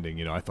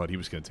notwithstanding, I thought he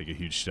was going to take a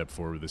huge step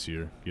forward this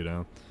year.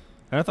 And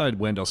I thought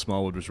Wendell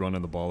Smallwood was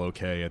running the ball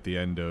okay at the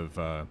end of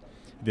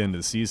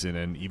the season,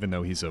 and even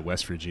though he's a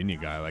West Virginia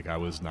guy, like I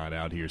was not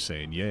out here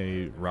saying,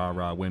 "Yay, rah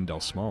rah,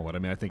 Wendell Smallwood." I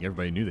mean, I think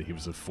everybody knew that he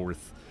was a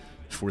fourth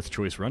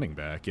choice running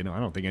back. I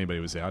don't think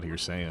anybody was out here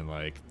saying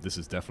like this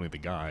is definitely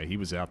the guy. He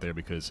was out there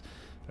because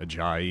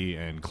Ajayi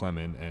and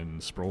Clement and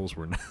Sproles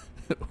were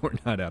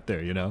not out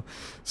there.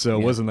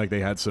 So it wasn't like they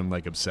had some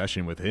like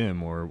obsession with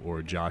him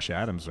or Josh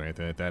Adams or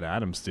anything like that.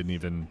 Adams didn't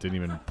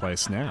even play a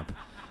snap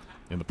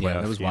in the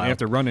playoffs. That was game. wild.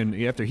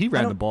 After he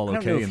ran the ball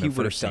okay in the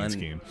first Saints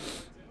game.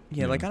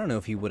 Yeah, like I don't know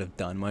if he would have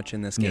done much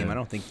in this game. Yeah. I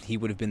don't think he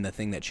would have been the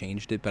thing that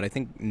changed it. But I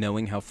think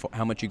knowing how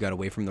much you got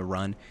away from the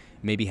run,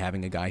 maybe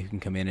having a guy who can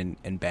come in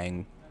and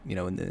bang, in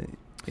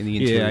the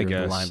interior of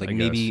the line, like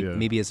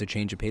maybe as a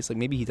change of pace, like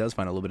maybe he does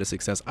find a little bit of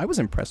success. I was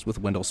impressed with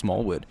Wendell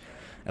Smallwood,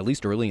 at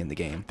least early in the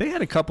game. They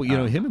had a couple,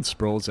 him and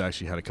Sproles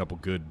actually had a couple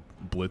good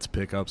blitz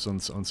pickups on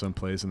some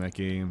plays in that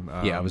game.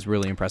 I was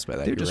really impressed by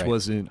that. There just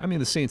wasn't. I mean,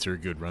 the Saints are a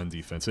good run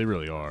defense. They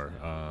really are.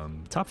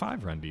 Top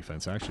 5 run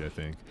defense, actually, I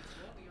think.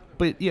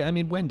 But, yeah, I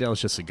mean, Wendell's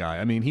just a guy.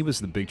 I mean, he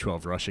was the Big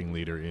 12 rushing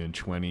leader in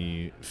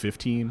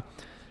 2015,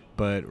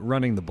 but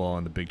running the ball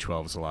in the Big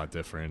 12 is a lot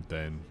different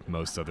than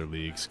most other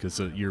leagues because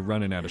you're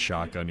running out of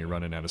shotgun, you're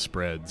running out of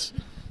spreads.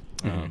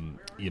 A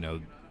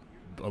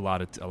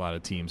lot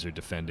of teams are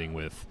defending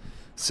with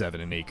 7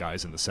 and 8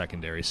 guys in the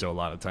secondary, so a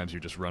lot of times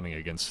you're just running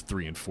against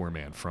 3 and 4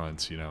 man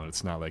fronts. And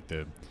it's not like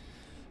the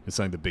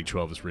Big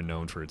 12 is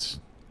renowned for its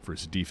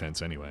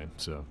defense anyway.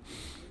 So,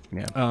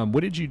 yeah.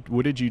 What did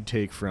you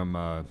take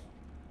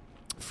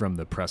from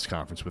the press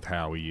conference with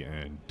Howie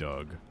and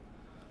Doug?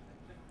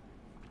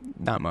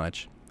 Not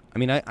much. I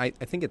mean, I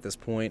think at this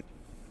point,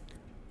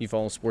 you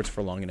follow sports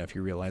for long enough,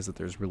 you realize that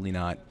there's really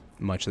not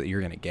much that you're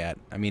going to get.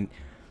 I mean,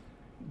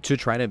 to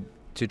try to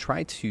to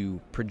try to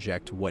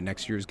project what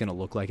next year is going to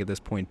look like at this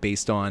point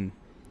based on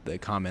the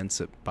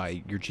comments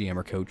by your GM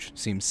or coach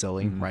seems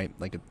silly, right?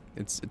 Like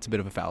it's a bit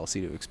of a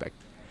fallacy to expect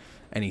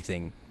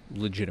anything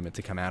legitimate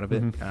to come out of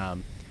it.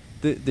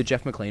 The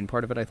Jeff McLean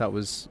part of it I thought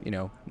was,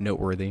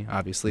 noteworthy.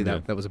 Obviously,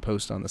 that was a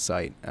post on the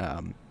site.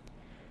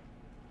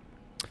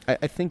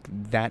 I think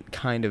that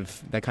kind of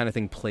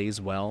thing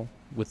plays well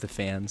with the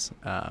fans.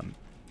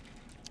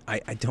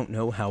 I don't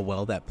know how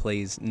well that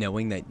plays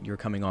knowing that you're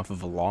coming off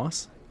of a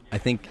loss. I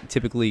think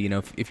typically,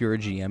 if you're a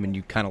GM and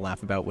you kind of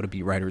laugh about what a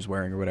beat writer is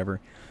wearing or whatever,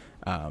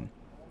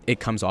 it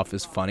comes off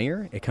as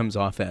funnier. It comes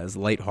off as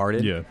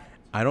lighthearted. Yeah.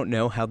 I don't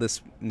know how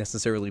this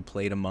necessarily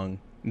played among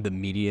the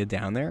media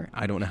down there.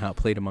 I don't know how it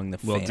played among the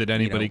fans. Well, did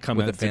anybody come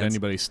with out? the fans. Did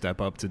anybody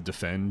step up to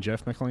defend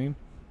Jeff McLean?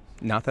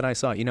 Not that I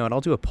saw. And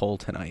I'll do a poll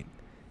tonight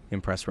in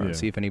press run,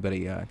 see if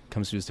anybody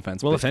comes to his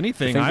defense. Well, but if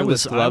anything, it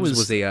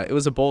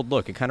was a bold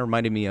look. It kind of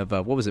reminded me of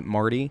what was it,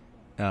 Marty,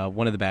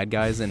 one of the bad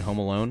guys in Home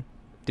Alone.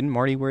 Didn't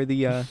Marty wear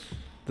the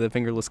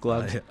fingerless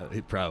gloves?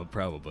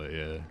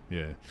 Probably,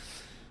 yeah.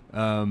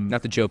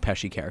 Not the Joe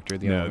Pesci character.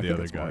 The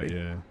other guy. Marty.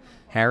 Yeah.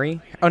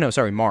 Harry? Oh no,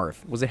 sorry,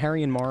 Marv. Was it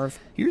Harry and Marv?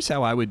 Here's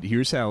how I would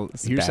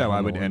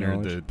enter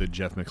knowledge. the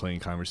Jeff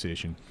McLean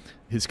conversation.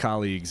 His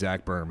colleague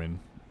Zach Berman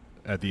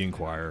at the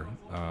Inquirer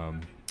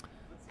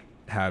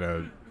had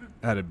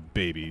a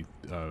baby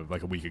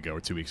like a week ago or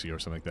 2 weeks ago or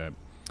something like that.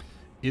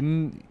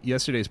 In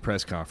yesterday's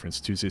press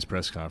conference, Tuesday's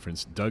press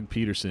conference, Doug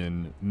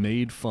Peterson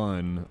made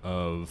fun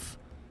of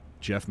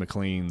Jeff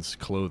McLean's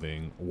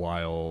clothing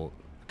while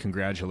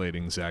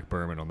congratulating Zach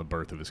Berman on the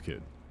birth of his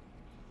kid.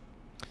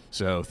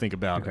 So think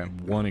about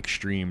one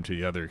extreme to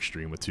the other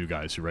extreme with two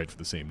guys who write for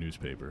the same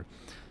newspaper.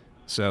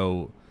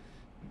 So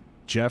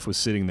Jeff was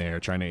sitting there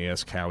trying to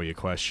ask Howie a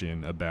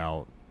question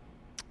about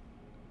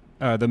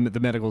the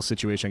medical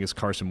situation. I guess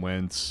Carson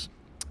Wentz,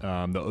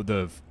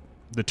 the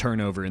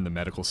turnover in the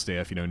medical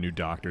staff. New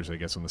doctors, I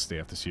guess, on the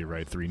staff this year,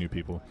 right? 3 new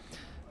people.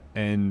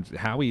 And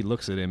Howie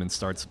looks at him and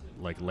starts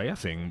like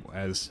laughing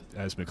as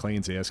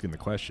McLean's asking the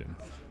question,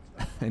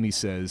 and he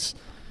says,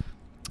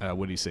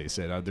 what did he say? He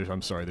said,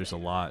 I'm sorry, there's a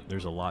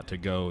lot to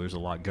go. There's a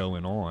lot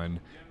going on.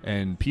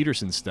 And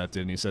Peterson stepped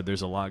in and he said,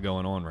 there's a lot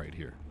going on right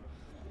here.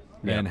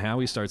 Yeah. And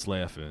Howie starts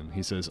laughing.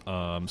 He says,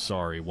 I'm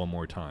sorry, one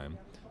more time.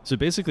 So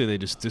basically they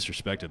just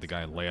disrespected the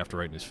guy and laughed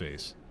right in his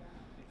face.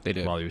 They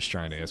did. While he was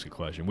trying to ask a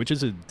question, which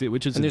is and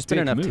there's been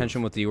enough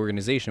tension with the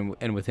organization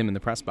and with him in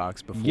the press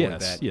box before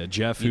that. Yeah,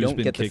 Jeff. You don't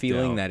get the out.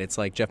 feeling that it's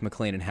like Jeff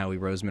McLean and Howie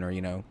Roseman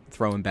are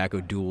throwing back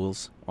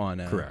duels on.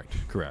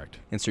 Correct.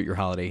 Insert your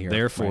holiday here.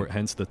 Therefore, right?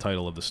 Hence the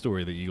title of the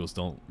story. The Eagles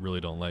don't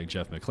like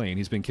Jeff McLean.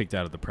 He's been kicked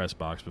out of the press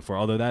box before.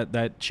 Although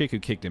that chick who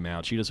kicked him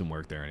out, she doesn't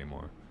work there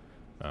anymore.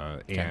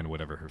 Ann,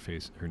 whatever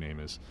her name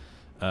is.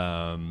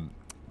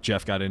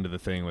 Jeff got into the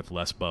thing with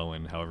Les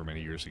Bowen, however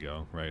many years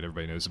ago, right?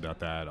 Everybody knows about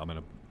that.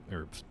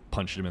 Or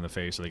punched him in the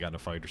face, or they got in a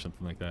fight or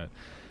something like that.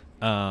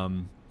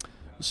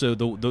 So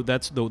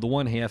that's the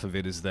one half of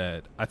it is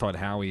that I thought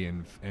Howie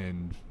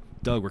and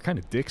Doug were kind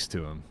of dicks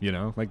to him,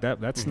 like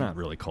that's not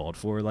really called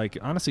for. Like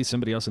honestly,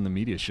 somebody else in the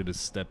media should have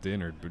stepped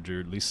in or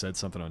at least said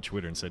something on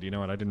Twitter and said,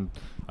 I didn't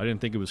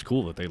think it was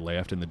cool that they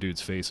laughed in the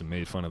dude's face and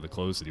made fun of the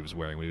clothes that he was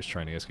wearing when he was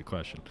trying to ask a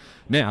question.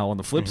 Now, on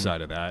the flip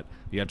side of that,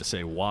 you have to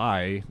say,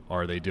 why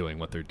are they doing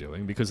what they're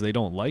doing? Because they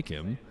don't like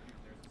him.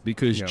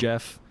 Because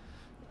Jeff,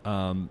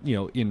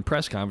 in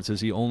press conferences,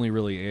 he only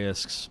really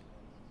asks,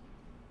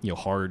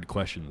 hard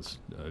questions,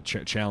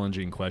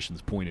 challenging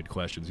questions, pointed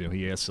questions.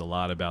 He asks a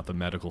lot about the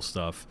medical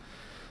stuff.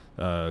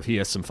 He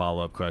has some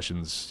follow-up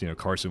questions.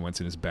 Carson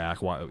Wentz in his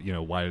back. Why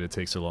did it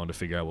take so long to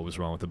figure out what was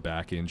wrong with the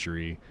back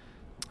injury?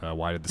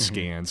 Why did the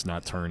scans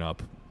not turn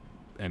up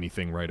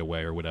anything right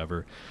away or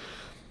whatever?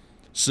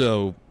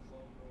 So,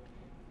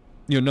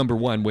 number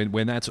one,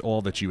 when that's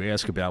all that you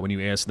ask about, when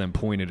you ask them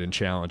pointed and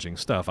challenging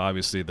stuff,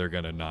 obviously they're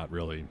going to not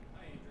really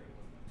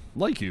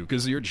like you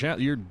because you're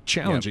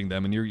challenging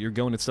them and you're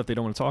going at stuff they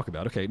don't want to talk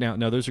about. Okay,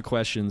 now those are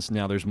questions.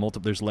 Now there's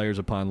layers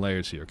upon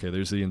layers here. Okay,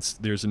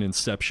 there's an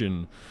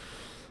inception.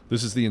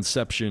 This is the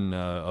inception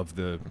of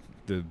the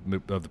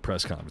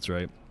press conference,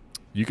 right?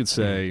 You could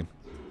say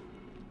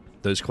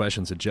those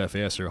questions that Jeff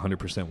asked are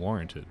 100%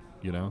 warranted.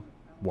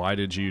 Why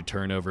did you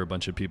turn over a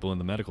bunch of people in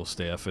the medical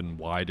staff, and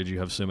why did you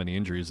have so many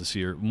injuries this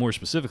year? More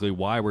specifically,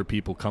 why were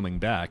people coming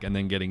back and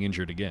then getting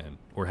injured again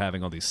or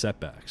having all these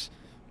setbacks?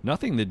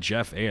 Nothing that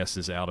Jeff asked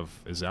is out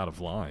of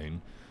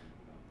line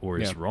or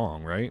is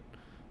wrong, right?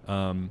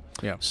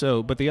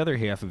 So, but the other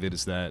half of it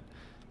is that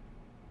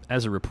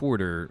as a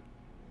reporter,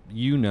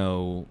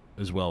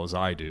 as well as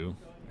I do,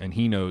 and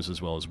he knows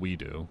as well as we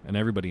do, and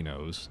everybody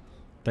knows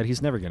that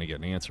he's never going to get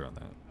an answer on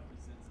that.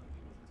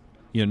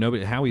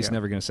 Howie's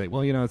never going to say,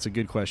 well, it's a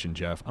good question,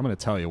 Jeff. I'm going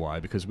to tell you why,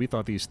 because we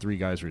thought these 3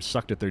 guys were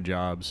sucked at their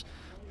jobs,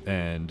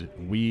 and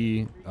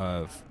we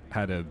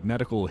had a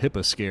medical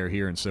HIPAA scare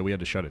here, and so we had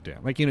to shut it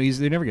down.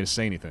 They're never going to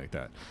say anything like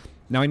that.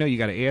 Now, I know you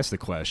got to ask the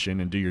question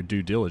and do your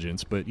due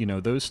diligence, but,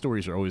 those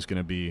stories are always going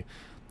to be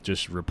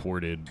just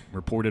reported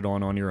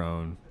on your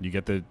own. You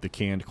get the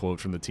canned quote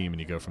from the team,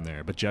 and you go from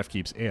there. But Jeff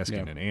keeps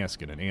asking and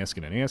asking and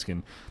asking and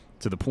asking,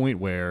 to the point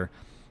where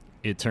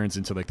it turns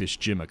into like this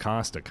Jim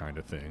Acosta kind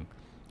of thing,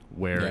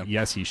 where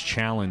yes, he's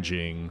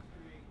challenging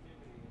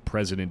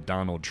President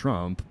Donald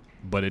Trump,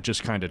 but it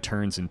just kind of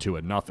turns into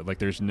a nothing. Like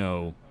there's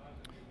no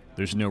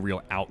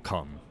real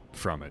outcome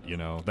from it, you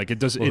know. Like it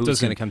doesn't. Well, it who's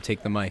doesn't going to come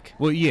take the mic?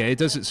 Well, yeah, it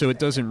doesn't. So it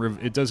doesn't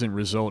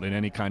result in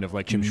any kind of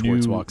like Jim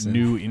Schwartz walks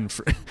in.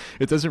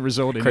 It doesn't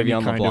result in Crevion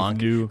any kind LeBlanc.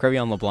 of new.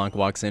 Crevion LeBlanc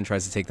walks in,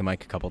 tries to take the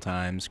mic a couple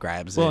times,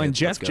 grabs it. Well, and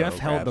Jeff held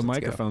the let's go.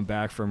 microphone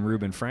back from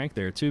Reuben Frank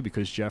there too,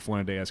 because Jeff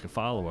wanted to ask a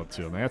follow up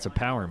to him. That's a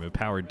power move,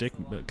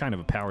 kind of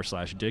a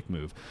power/dick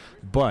move.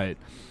 But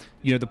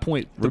you know, the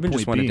point. Reuben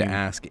just wanted being, to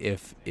ask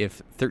if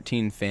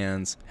 13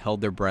 fans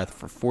held their breath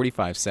for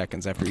 45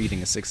 seconds after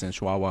eating a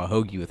 6-inch Wawa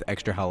hoagie with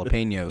extra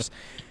jalapenos,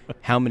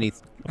 how many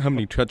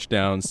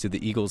touchdowns did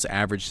the Eagles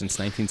average since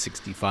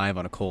 1965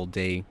 on a cold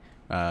day?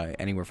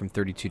 Anywhere from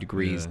 32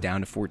 degrees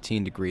down to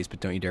 14 degrees, but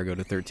don't you dare go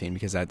to 13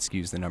 because that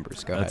skews the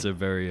numbers. Go That's ahead. a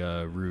very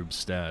Rube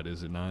stat,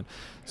 is it not?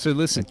 So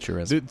listen, It sure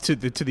is. to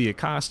the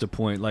Acosta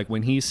point, like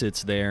when he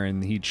sits there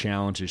and he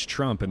challenges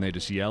Trump and they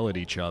just yell at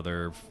each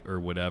other or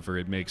whatever,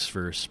 it makes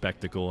for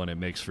spectacle and it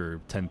makes for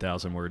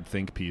 10,000 word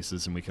think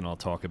pieces, and we can all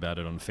talk about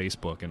it on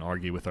Facebook and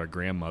argue with our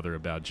grandmother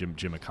about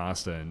Jim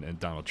Acosta and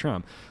Donald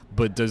Trump.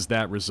 But does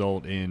that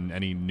result in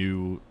any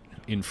new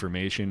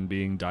information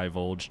being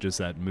divulged? Does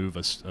that move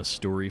a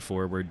story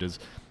forward?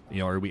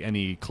 Are we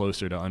any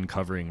closer to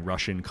uncovering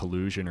Russian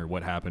collusion or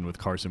what happened with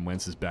Carson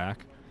Wentz's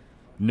back?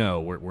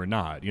 No, we're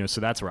not.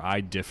 So that's where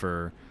I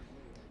differ,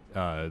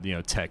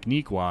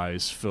 technique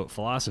wise,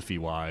 philosophy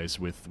wise,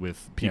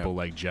 with people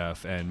like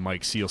Jeff and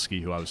Mike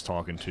Sealski, who I was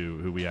talking to,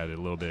 who we had a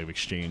little bit of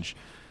exchange.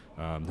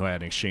 Who I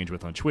had an exchange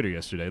with on Twitter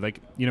yesterday.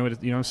 Like,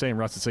 what I'm saying,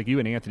 Russ? It's like you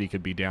and Anthony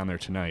could be down there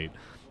tonight,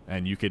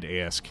 and you could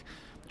ask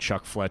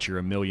Chuck Fletcher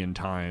a million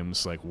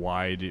times, like,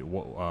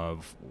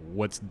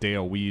 what's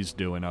Dale Weiss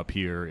doing up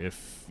here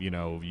if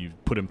you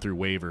put him through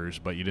waivers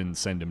but you didn't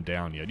send him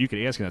down yet? You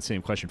could ask him that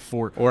same question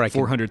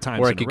 400 times.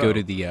 Or I could go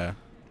to the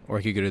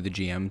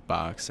GM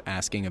box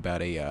asking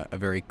about a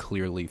very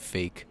clearly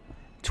fake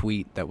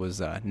tweet that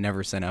was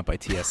never sent out by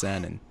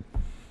TSN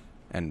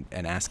and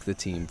ask the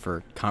team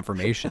for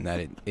confirmation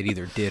that it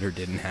either did or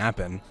didn't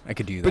happen. I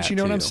could do that. But you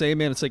know too. what I'm saying,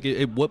 man? It's like,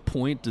 at what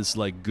point does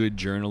like good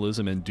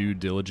journalism and due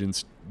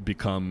diligence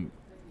become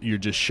you're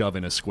just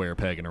shoving a square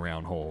peg in a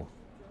round hole?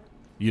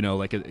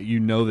 Like that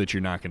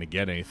you're not going to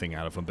get anything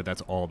out of them, but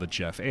that's all that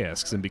Jeff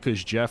asks. And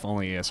because Jeff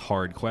only asks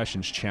hard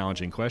questions,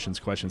 challenging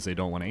questions they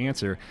don't want to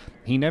answer,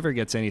 he never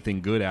gets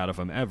anything good out of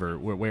them ever.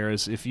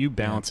 Whereas if you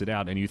balance it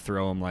out and you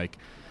throw him like,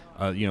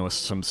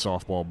 some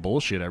softball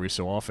bullshit every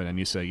so often, and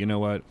you say, you know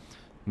what,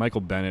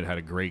 Michael Bennett had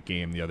a great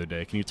game the other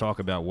day. Can you talk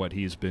about what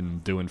he's been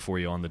doing for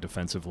you on the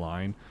defensive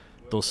line?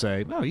 They'll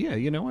say, oh, yeah,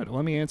 you know what,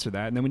 let me answer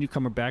that. And then when you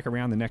come back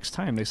around the next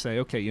time, they say,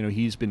 okay,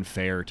 he's been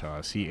fair to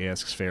us. He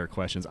asks fair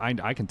questions.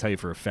 I can tell you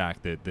for a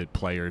fact that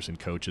players and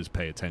coaches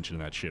pay attention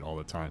to that shit all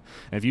the time.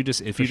 And if you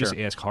just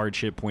ask hard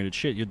shit, pointed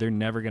shit, they're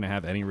never going to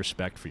have any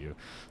respect for you.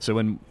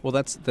 So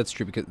that's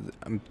true, because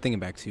I'm thinking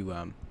back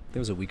to it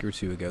was a week or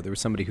two ago. There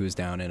was somebody who was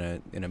down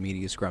in a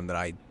media scrum that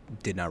I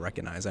did not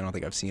recognize. I don't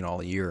think I've seen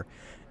all year.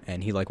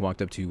 And he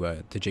walked up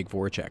to Jake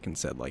Voracek and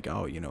said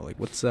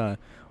what's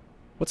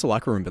the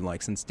locker room been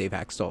like since Dave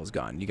Hackstall is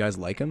gone? You guys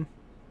like him?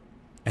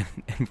 And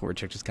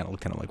Voracek just kind of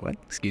looked like, what?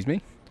 Excuse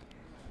me?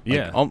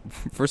 Yeah.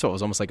 First of all, it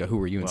was almost like a who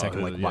are you? And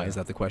second, why is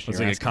that the question? It's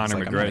you're like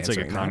asking? a Conor McGregor. It's like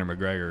a Conor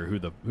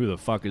McGregor. Who the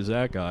fuck is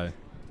that guy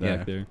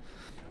back there?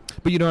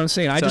 But you know what I'm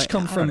saying? I just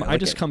come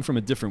from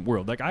a different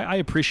world. Like I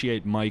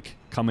appreciate Mike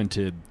coming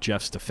to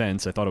Jeff's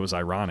defense. I thought it was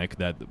ironic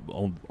that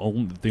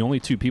the only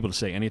two people to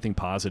say anything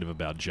positive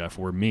about Jeff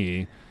were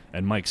me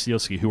and Mike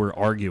Sealski, who were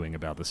arguing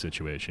about the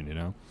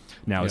situation.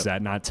 Now, is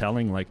that not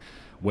telling? Like,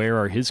 where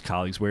are his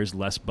colleagues? Where's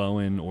Les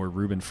Bowen or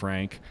Reuben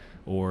Frank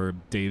or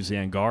Dave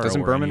Zangaro?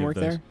 Doesn't Berman work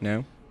there?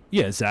 No.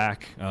 Yeah,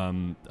 Zach,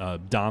 Paul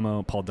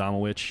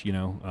Domowitch.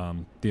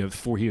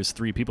 He has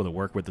three people that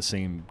work with the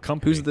same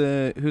company.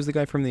 Who's the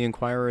guy from the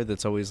Inquirer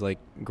that's always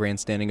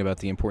grandstanding about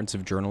the importance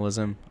of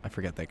journalism? I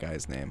forget that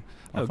guy's name.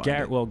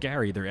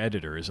 Gary, their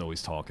editor, is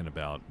always talking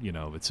about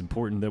it's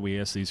important that we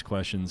ask these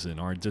questions in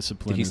our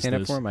discipline. Did he stand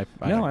up for him?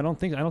 No, I don't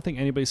think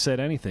anybody said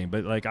anything.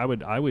 But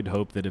I would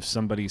hope that if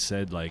somebody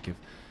said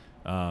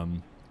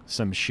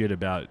some shit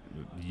about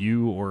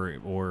you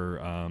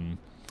or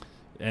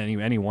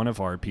any one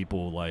of our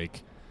people,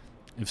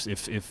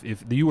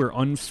 if you were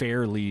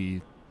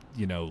unfairly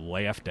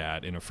laughed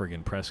at in a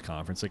friggin' press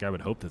conference, I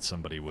would hope that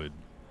somebody would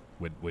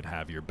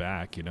have your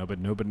back, but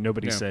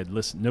nobody said,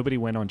 listen, nobody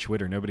went on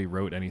Twitter, nobody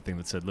wrote anything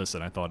that said,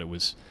 listen, I thought it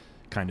was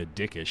kind of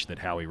dickish that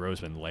Howie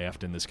Roseman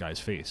laughed in this guy's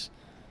face.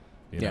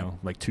 You know,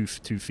 2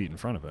 feet in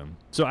front of him.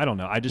 So I don't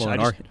know.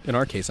 In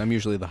our case, I'm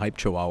usually the hype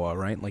chihuahua,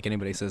 right? Like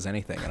anybody says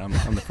anything, and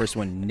I'm the first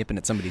one nipping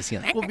at somebody's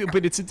heel. Well,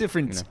 but it's a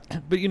different.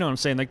 But you know what I'm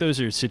saying?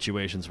 Those are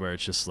situations where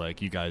it's just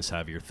you guys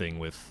have your thing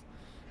with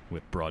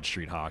Broad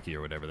Street Hockey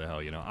or whatever the hell.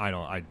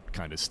 I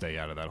kind of stay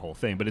out of that whole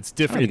thing. But it's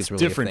different. It's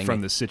really different from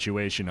the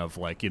situation of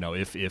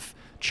if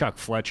Chuck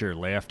Fletcher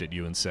laughed at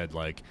you and said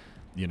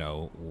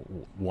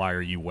why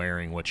are you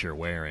wearing what you're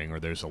wearing, or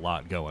there's a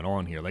lot going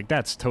on here. Like,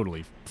 that's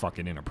totally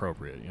fucking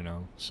inappropriate,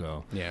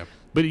 So Yeah.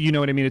 But you know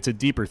what I mean? It's a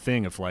deeper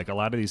thing of like a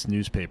lot of these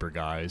newspaper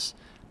guys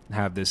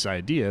have this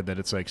idea that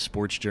it's like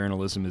sports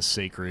journalism is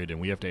sacred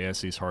and we have to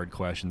ask these hard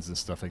questions and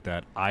stuff like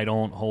that. I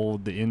don't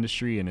hold the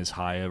industry in as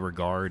high a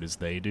regard as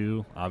they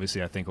do.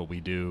 Obviously, I think what we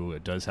do,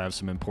 it does have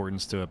some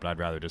importance to it, but I'd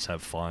rather just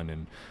have fun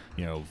and,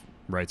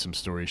 write some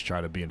stories, try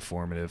to be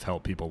informative,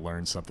 help people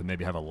learn something,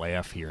 maybe have a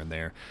laugh here and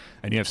there.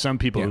 And you have some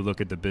people who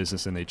look at the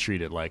business and they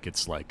treat it like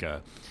it's like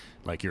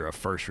you're a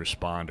first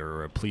responder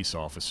or a police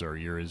officer.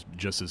 You're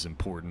just as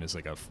important as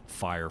like a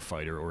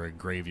firefighter or a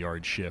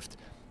graveyard shift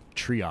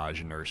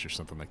triage nurse or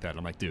something like that.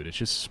 I'm like, dude, it's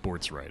just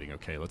sports writing,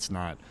 okay?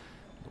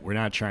 We're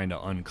not trying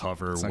to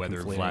uncover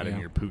whether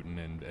Vladimir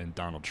Putin and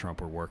Donald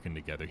Trump are working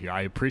together here.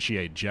 I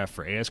appreciate Jeff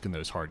for asking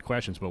those hard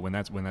questions, but when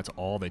that's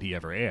all that he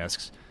ever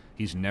asks,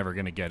 he's never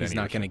going to get He's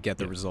not going to get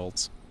the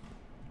results.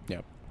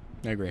 Yep,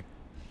 I agree. I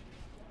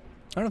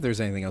don't know if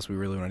there's anything else we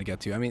really want to get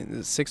to. I mean,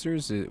 the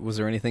Sixers, was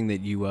there anything that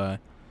you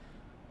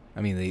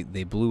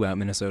they blew out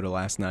Minnesota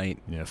last night.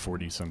 Yeah,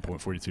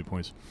 42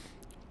 points.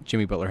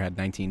 Jimmy Butler had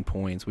 19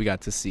 points. We got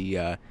to see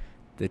the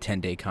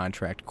 10-day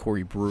contract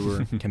Corey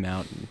Brewer come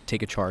out and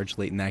take a charge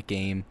late in that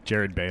game.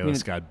 Jared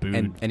Bayless got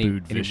booed, and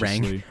he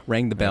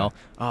rang the bell.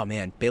 Yeah. Oh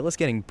man, Bayless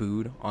getting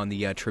booed on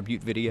the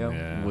tribute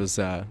video was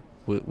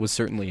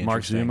certainly Mark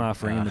interesting.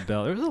 Zumoff ringing the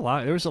bell.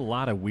 There was a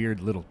lot of weird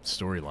little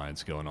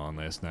storylines going on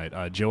last night.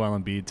 Joel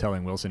Embiid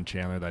telling Wilson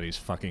Chandler that he's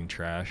fucking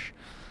trash.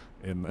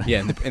 In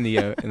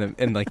the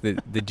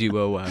the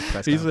duo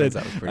press he conference.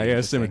 Said, I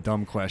asked him a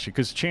dumb question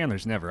because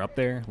Chandler's never up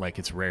there. Like,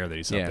 it's rare that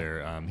he's up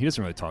there. He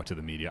doesn't really talk to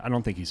the media. I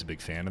don't think he's a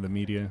big fan of the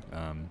media.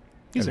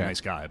 He's a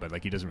nice guy, but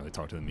like, he doesn't really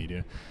talk to the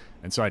media.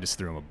 And so I just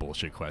threw him a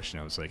bullshit question.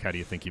 I was like, how do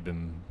you think you've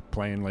been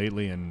playing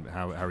lately, and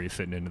how are you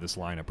fitting into this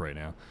lineup right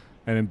now?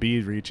 And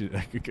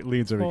Embiid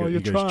leans over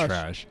and goes,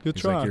 trash.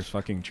 He's like, you're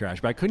fucking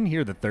trash. But I couldn't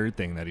hear the third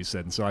thing that he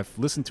said, and so I've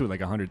listened to it like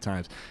 100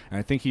 times. And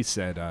I think he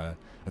said,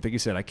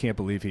 I can't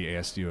believe he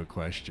asked you a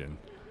question.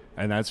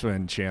 And that's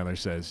when Chandler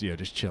says, yeah,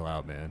 just chill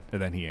out, man.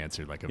 And then he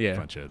answered like a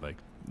bunch of like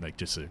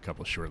just a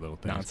couple short little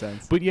things.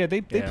 Nonsense. But yeah,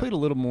 they played a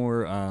little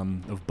more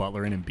of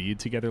Butler and Embiid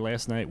together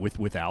last night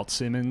without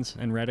Simmons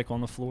and Redick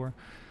on the floor.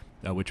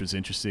 Which was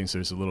interesting. So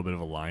there's a little bit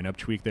of a lineup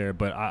tweak there.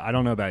 But I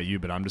don't know about you,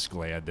 but I'm just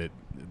glad that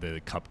the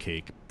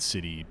Cupcake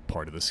City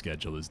part of the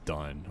schedule is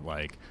done.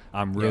 Like,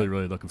 I'm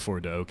really looking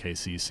forward to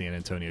OKC, San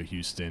Antonio,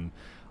 Houston,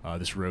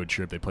 this road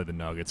trip. They play the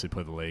Nuggets, they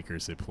play the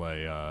Lakers, they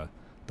play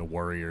the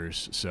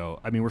Warriors. So,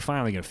 I mean, we're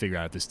finally going to figure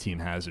out if this team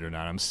has it or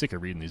not. I'm sick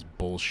of reading these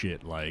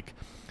bullshit, like,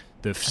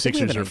 the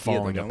Sixers are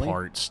falling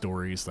apart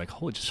stories. Like,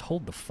 just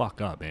hold the fuck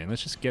up, man.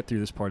 Let's just get through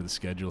this part of the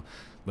schedule.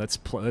 Let's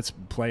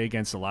play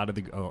against a lot of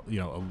the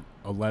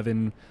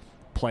 11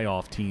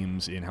 playoff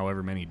teams in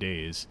however many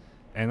days,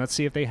 and let's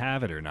see if they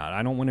have it or not.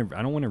 I don't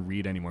want to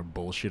read any more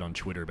bullshit on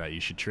Twitter about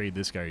you should trade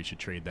this guy, you should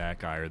trade that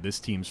guy, or this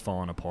team's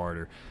falling apart,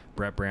 or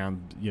Brett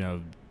Brown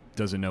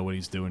doesn't know what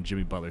he's doing.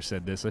 Jimmy Butler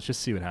said this. Let's just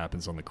see what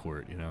happens on the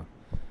court.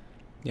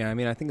 Yeah, I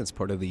mean, I think that's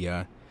part of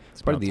the.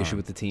 It's part of the issue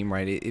with the team,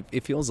 right?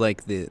 It feels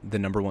like the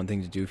number one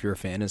thing to do if you're a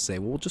fan is say,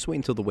 well, we'll just wait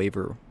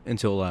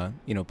until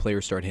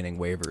players start hitting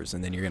waivers,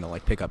 and then you're gonna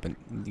pick up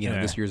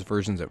this year's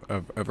versions of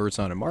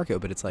Ersan and Marco.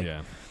 But it's like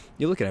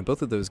you look at it,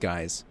 both of those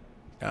guys,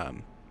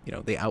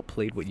 they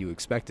outplayed what you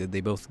expected. They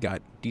both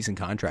got decent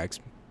contracts,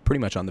 pretty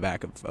much on the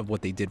back of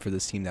what they did for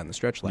this team down the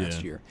stretch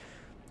last year.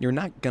 You're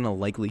not going to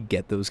likely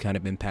get those kind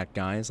of impact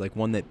guys. Like,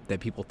 one that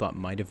people thought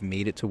might have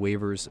made it to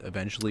waivers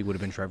eventually would have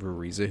been Trevor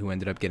Ariza, who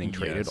ended up getting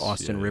traded.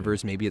 Austin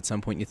Rivers, maybe at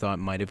some point you thought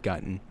might have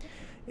gotten...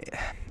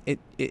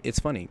 It's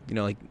funny,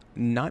 like,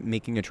 not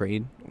making a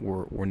trade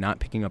or not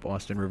picking up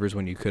Austin Rivers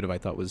when you could have, I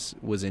thought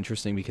was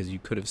interesting, because you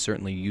could have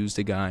certainly used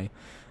a guy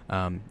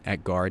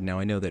at guard. Now,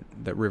 I know that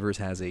Rivers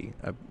has a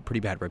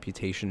pretty bad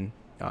reputation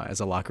as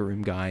a locker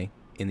room guy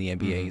in the NBA.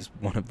 Mm-hmm. He's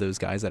one of those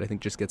guys that I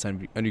think just gets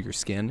under your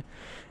skin.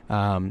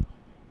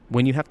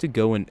 When you have to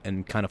go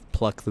and kind of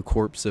pluck the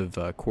corpse of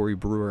Corey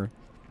Brewer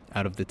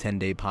out of the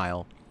 10-day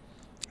pile,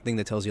 I think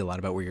that tells you a lot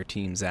about where your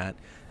team's at.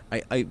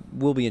 I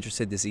will be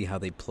interested to see how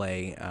they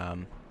play.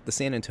 The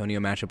San Antonio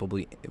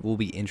matchup will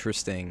be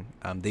interesting.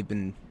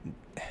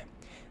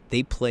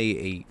 They play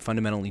a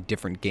fundamentally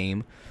different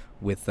game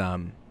with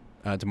DeMar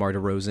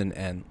DeRozan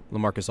and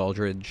LaMarcus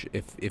Aldridge.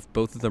 If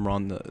both of them are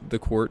on the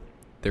court,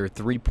 their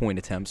 3-point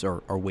attempts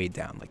are weighed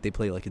down. Like, they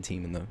play like a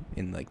team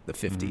in the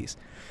 50s. Mm-hmm.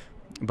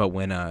 But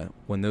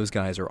when those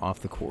guys are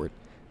off the court,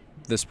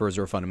 the Spurs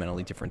are a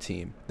fundamentally different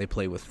team. They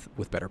play with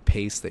better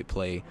pace. They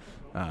play,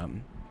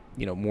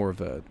 more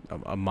of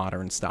a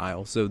modern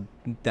style. So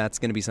that's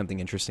going to be something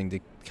interesting to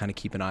kind of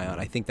keep an eye on.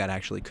 I think that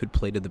actually could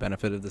play to the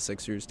benefit of the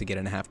Sixers to get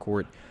in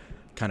half-court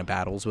kind of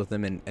battles with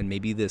them. And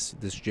maybe this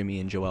Jimmy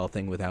and Joel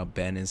thing without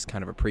Ben is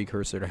kind of a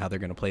precursor to how they're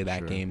going to play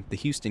that game. The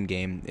Houston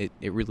game,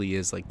 it really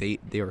is. Like,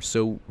 they are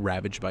so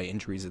ravaged by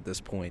injuries at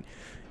this point.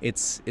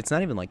 It's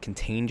not even like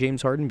contain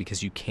James Harden,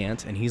 because you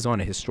can't, and he's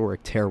on a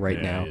historic tear right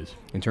now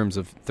in terms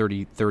of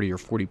 30 or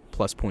 40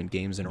 plus point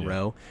games in a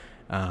row.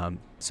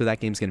 So that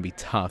game's going to be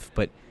tough.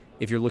 But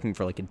if you're looking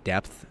for like a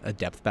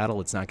depth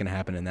battle, it's not going to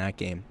happen in that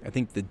game. I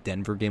think the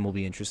Denver game will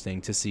be interesting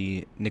to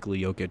see Nikola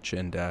Jokic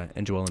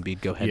and Joel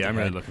Embiid go head to head. Yeah, I'm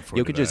really looking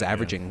forward to that. Jokic is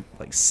averaging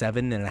like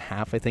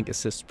 7.5, I think,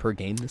 assists per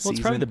game this season.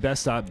 It's probably the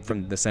best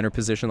from the center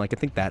position. Like I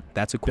think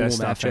that's a cool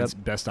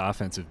matchup. Best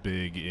offensive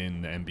big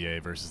in the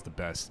NBA versus the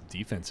best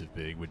defensive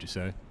big. Would you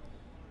say?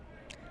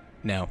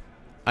 No.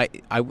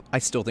 I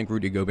still think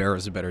Rudy Gobert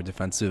is a better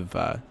defensive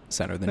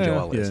center than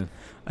Joel is.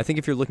 I think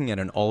if you're looking at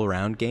an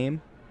all-around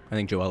game, I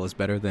think Joel is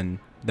better than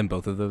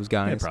both of those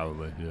guys. Yeah,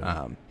 probably.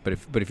 Yeah. But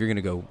if you're going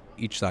to go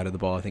each side of the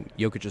ball, I think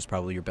Jokic is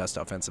probably your best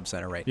offensive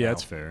center right now. Yeah,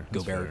 that's fair.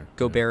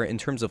 Gobert in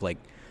terms of like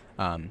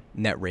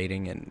net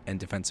rating and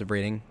defensive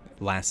rating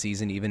last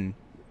season, even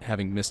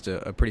having missed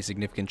a pretty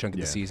significant chunk of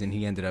the season,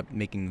 he ended up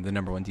making the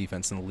number 1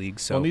 defense in the league.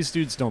 So these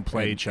dudes don't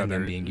play each other.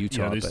 And then being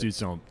Utah, these dudes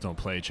don't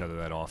play each other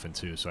that often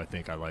too. So I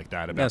think I like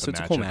that so about the it's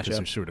a cool matchup because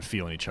they're sort of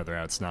feeling each other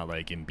out. It's not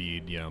like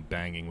Embiid,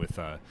 banging with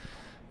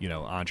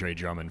Andre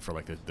Drummond for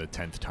like the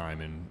 10th time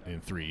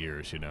in 3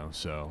 years.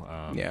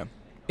 So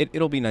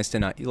It'll be nice to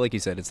not, like you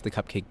said, it's the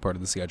cupcake part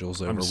of the schedule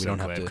is over. We don't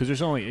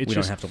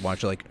have to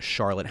watch like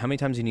Charlotte. How many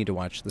times do you need to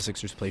watch the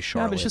Sixers play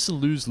Charlotte? No, but it's just a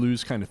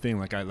lose-lose kind of thing.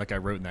 Like I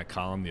wrote in that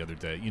column the other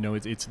day.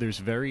 There's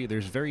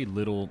very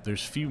little.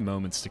 There's few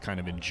moments to kind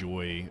of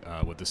enjoy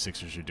what the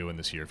Sixers are doing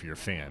this year if you're a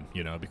fan.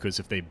 Because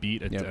if they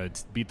beat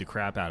the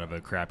crap out of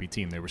a crappy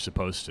team, they were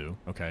supposed to.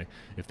 Okay,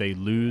 if they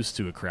lose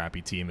to a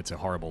crappy team, it's a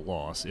horrible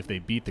loss. If they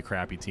beat the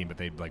crappy team but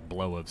they like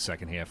blow a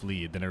second half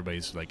lead, then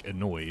everybody's like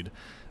annoyed.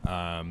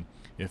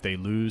 If they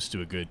lose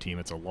to a good team,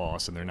 it's a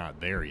loss, and they're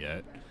not there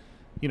yet.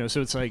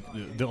 So it's like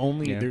the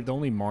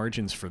only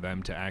margins for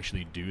them to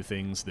actually do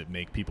things that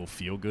make people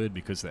feel good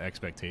because the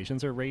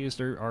expectations are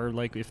raised are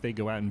like if they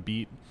go out and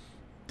beat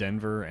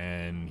Denver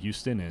and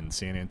Houston and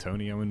San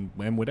Antonio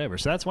and whatever.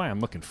 So that's why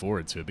I'm looking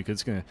forward to it, because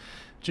it's gonna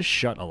just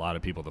shut a lot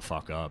of people the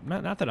fuck up.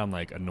 Not that I'm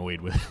like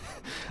annoyed with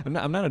I'm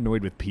not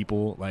annoyed with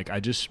people. Like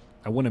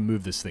I want to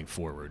move this thing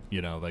forward,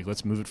 like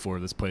let's move it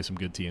forward. Let's play some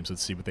good teams.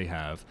 Let's see what they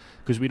have,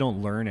 because we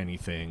don't learn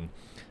anything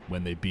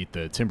when they beat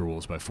the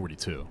Timberwolves by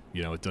 42.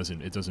 It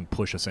doesn't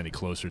push us any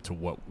closer to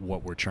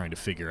what we're trying to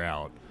figure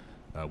out,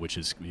 which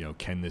is,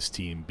 can this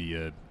team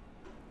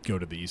go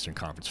to the Eastern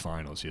Conference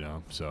Finals,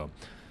 So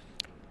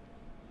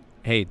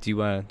hey, do you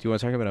want to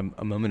talk about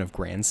a moment of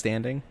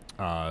grandstanding?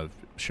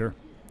 Sure.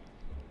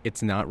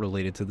 It's not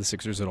related to the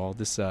Sixers at all.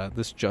 This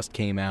just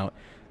came out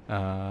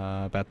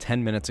about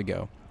 10 minutes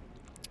ago.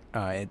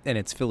 And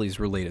it's Phillies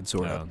related,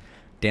 sort of.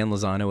 Dan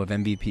Lozano of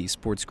MVP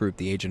Sports Group,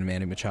 the agent of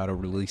Manny Machado,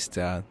 released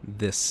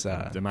this.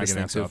 Am I going to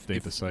have to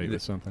update the site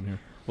with something here?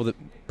 Well,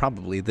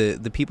 probably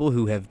the people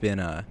who have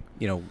been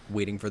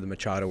waiting for the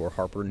Machado or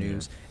Harper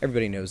news. Yeah.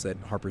 Everybody knows that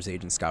Harper's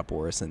agent Scott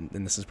Boras, and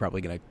this is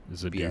probably going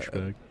to be a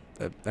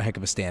heck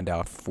of a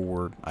standout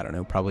for I don't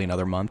know, probably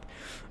another month.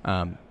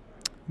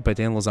 But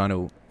Dan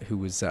Lozano, who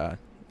was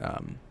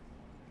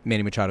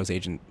Manny Machado's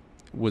agent,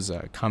 was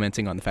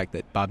commenting on the fact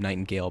that Bob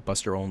Nightingale,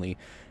 Buster Olney,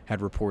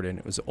 had reported, and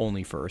it was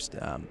Olney first,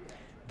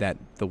 that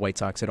the White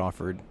Sox had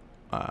offered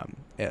a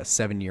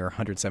 7-year,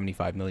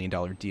 $175 million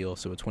deal,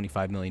 so a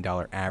 $25 million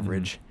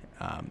average,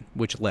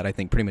 which led, I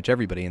think, pretty much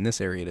everybody in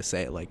this area to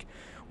say, like,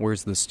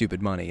 where's the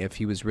stupid money? If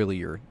he was really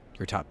your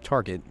top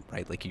target,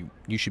 right, like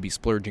you should be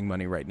splurging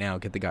money right now,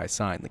 get the guy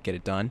signed, like, get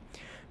it done.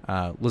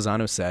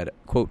 Lozano said,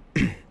 quote,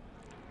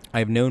 I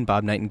have known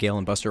Bob Nightingale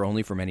and Buster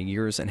Olney for many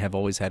years and have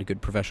always had a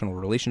good professional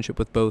relationship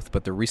with both,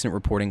 but the recent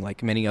reporting,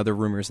 like many other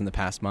rumors in the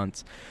past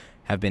months,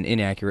 have been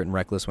inaccurate and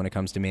reckless when it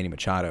comes to Manny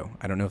Machado.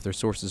 I don't know if their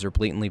sources are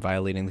blatantly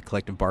violating the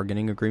collective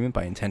bargaining agreement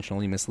by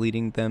intentionally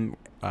misleading them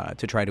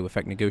to try to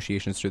affect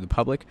negotiations through the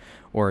public,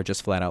 or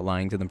just flat out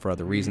lying to them for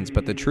other reasons.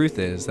 But the truth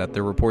is that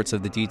the reports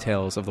of the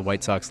details of the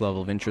White Sox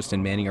level of interest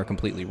in Manny are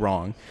completely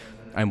wrong.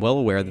 I'm well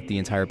aware that the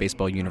entire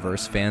baseball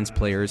universe, fans,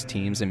 players,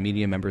 teams, and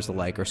media members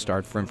alike, are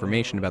starved for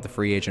information about the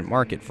free agent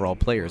market for all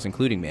players,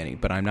 including Manny,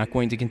 but I'm not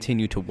going to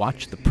continue to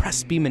watch the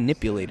press be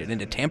manipulated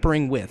into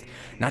tampering with,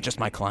 not just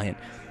my client,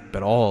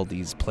 but all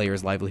these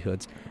players'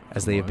 livelihoods,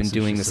 as they have been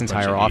doing this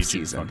entire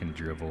offseason. Fucking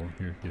drivel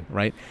here, yeah.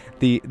 Right?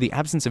 The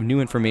absence of new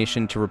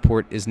information to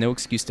report is no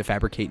excuse to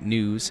fabricate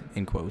news,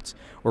 in quotes,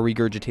 or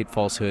regurgitate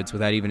falsehoods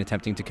without even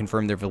attempting to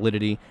confirm their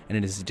validity, and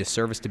it is a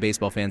disservice to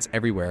baseball fans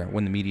everywhere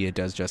when the media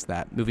does just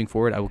that. Moving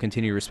forward, I will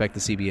continue to respect the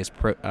CBA's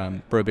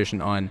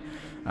prohibition on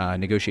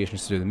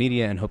negotiations through the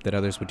media and hope that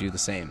others would do the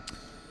same.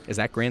 Is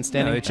that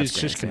grandstanding? No, it's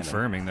just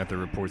confirming that the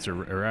reports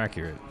are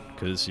accurate.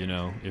 Because,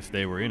 if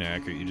they were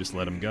inaccurate, you just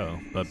let them go.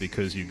 But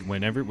because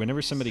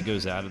whenever somebody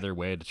goes out of their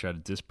way to try to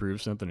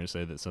disprove something or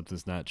say that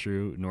something's not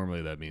true,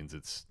 normally that means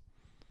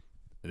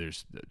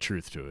there's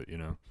truth to it,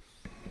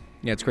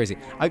 Yeah, it's crazy.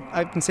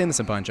 I've been saying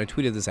this a bunch. I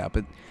tweeted this out,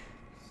 but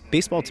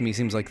baseball to me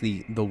seems like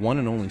the one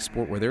and only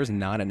sport where there's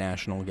not a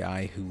national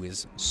guy who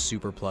is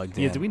super plugged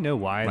in. Yeah, do we know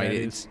why that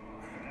is?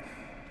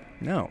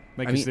 No.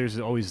 Because there's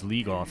always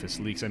league office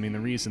leaks. I mean, the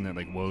reason that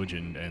like Woj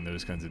and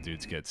those kinds of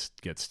dudes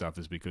get stuff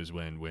is because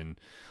when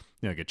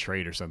like a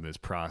trade or something that's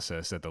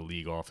processed at the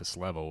league office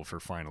level for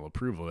final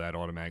approval, that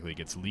automatically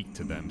gets leaked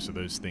to them. So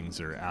those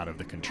things are out of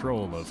the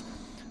control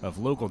of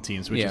local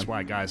teams, which is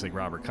why guys like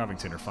Robert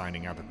Covington are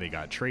finding out that they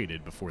got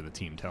traded before the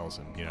team tells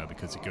them,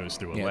 because it goes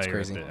through a layer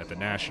at the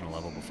national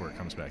level before it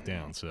comes back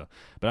down. So,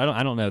 but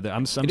I don't know that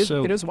I'm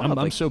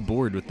so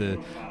bored with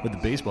the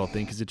baseball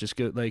thing, because it just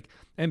goes like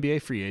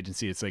NBA free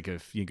agency. It's like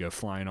if you go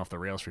flying off the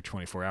rails for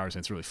 24 hours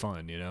and it's really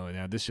fun, and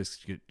now this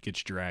just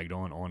gets dragged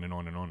on and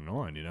on and on and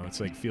on. It's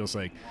like feels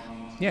like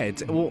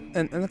it's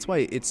and that's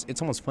why it's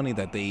almost funny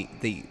that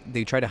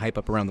they try to hype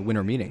up around the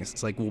winter meetings.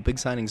 It's like, well, big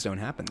signings don't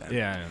happen then.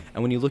 Yeah.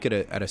 And when you look at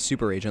a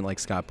super agent like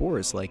Scott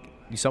Boras, like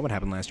you saw what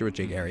happened last year with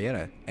Jake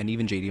Arrieta and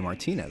even JD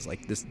Martinez,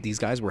 like these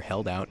guys were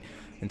held out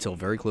until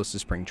very close to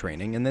spring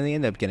training, and then they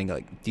ended up getting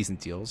like decent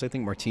deals. I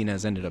think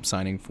Martinez ended up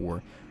signing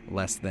for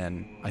less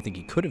than I think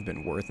he could have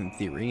been worth in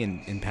theory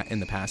in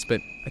the past.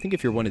 But I think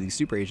if you're one of these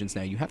super agents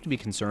now, you have to be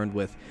concerned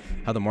with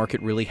how the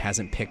market really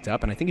hasn't picked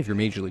up. And I think if you're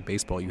Major League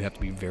Baseball, you have to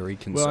be very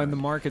concerned. Well, and the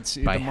market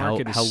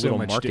is how so little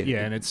much market.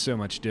 And it's so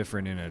much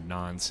different in a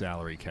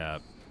non-salary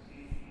cap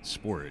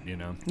sport,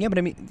 Yeah, but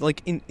I mean,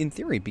 like in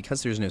theory,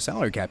 because there's no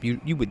salary cap,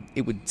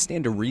 it would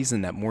stand to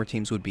reason that more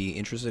teams would be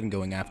interested in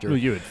going after a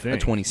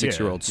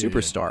 26-year-old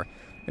superstar. Yeah.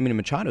 I mean, in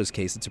Machado's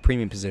case, it's a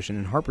premium position.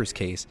 In Harper's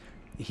case,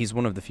 he's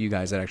one of the few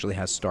guys that actually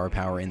has star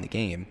power in the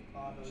game,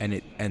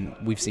 and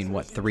we've seen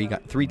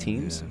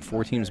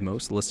four teams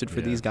most listed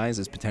for these guys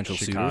as potential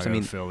Chicago, suitors. I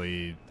mean,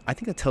 Philly, I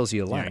think that tells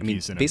you a lot.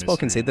 Yankees, I mean, baseball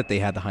can say that they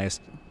had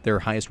their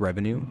highest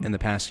revenue in the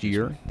past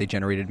year. They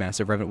generated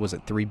massive revenue. Was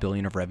it $3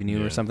 billion of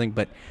revenue or something?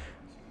 But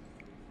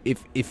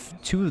if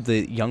two of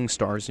the young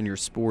stars in your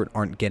sport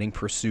aren't getting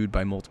pursued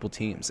by multiple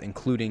teams,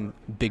 including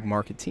big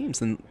market teams,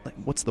 then like,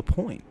 what's the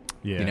point?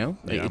 Yeah,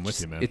 I'm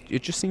with you, man.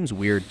 It just seems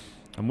weird.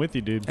 I'm with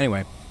you, dude.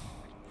 Anyway,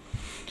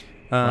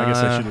 I guess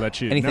I should let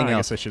you. Anything else? I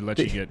guess I should let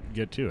you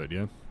get to it.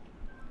 Yeah.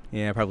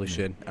 Yeah, I probably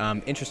should.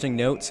 Interesting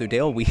note. So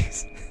Dale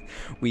Weiss,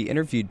 we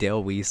interviewed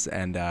Dale Weiss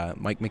and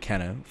Mike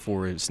McKenna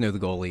for Snow the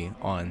Goalie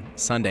on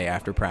Sunday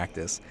after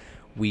practice.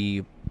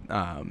 We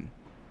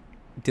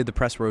did the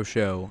press row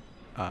show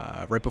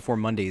right before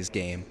Monday's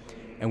game,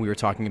 and we were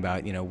talking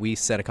about, we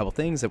said a couple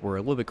things that were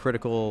a little bit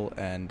critical,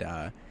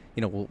 and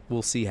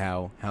we'll see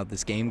how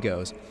this game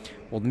goes.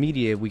 Well, the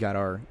media, we got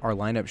our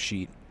lineup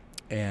sheet,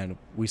 and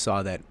we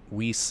saw that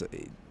Weiss,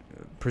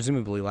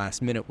 presumably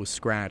last minute, was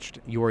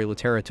scratched. Jori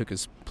Lehtera took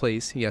his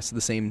place. Yes,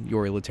 the same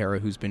Jori Lehtera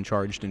who's been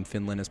charged in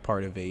Finland as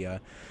part of the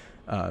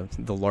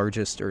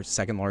largest or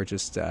second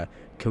largest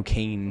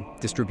cocaine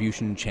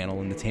distribution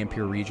channel in the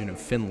Tampere region of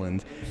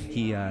Finland.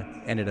 He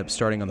ended up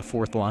starting on the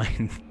fourth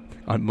line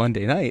on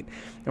Monday night,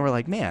 and we're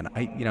like, man,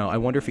 I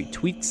wonder if he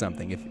tweaked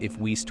something. If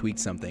Weiss tweaked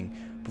something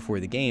before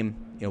the game,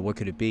 what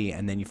could it be?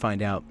 And then you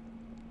find out.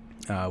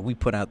 We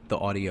put out the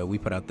audio. We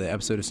put out the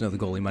episode of Snow the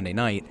Goalie Monday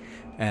night,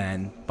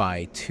 and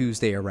by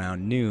Tuesday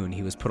around noon,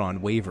 he was put on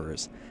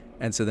waivers.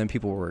 And so then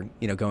people were,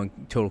 going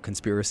total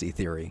conspiracy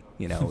theory,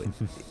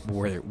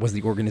 where was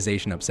the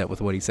organization upset with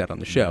what he said on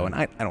the show? And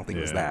I don't think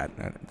it was that.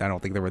 I don't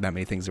think there were that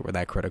many things that were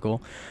that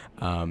critical.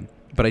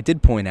 But I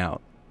did point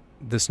out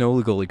the Snow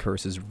the Goalie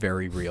curse is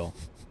very real.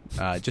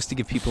 Just to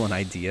give people an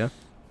idea,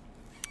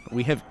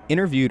 we have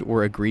interviewed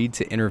or agreed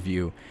to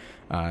interview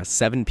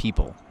 7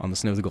 people on the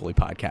Snow the Goalie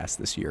podcast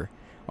this year.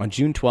 On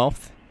June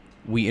 12th,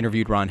 we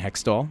interviewed Ron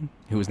Hextall,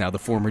 who is now the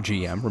former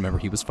GM. Remember,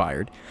 he was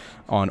fired.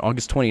 On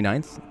August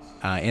 29th,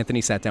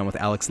 Anthony sat down with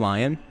Alex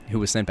Lyon, who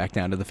was sent back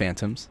down to the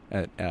Phantoms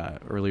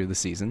earlier this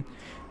season.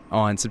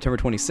 On September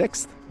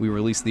 26th, we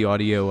released the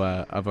audio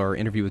of our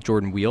interview with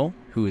Jordan Weal,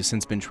 who has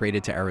since been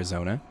traded to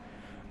Arizona.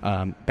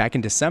 Back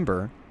in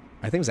December,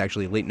 I think it was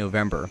actually late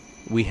November,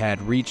 we had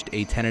reached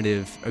a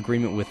tentative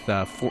agreement with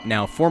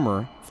now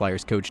former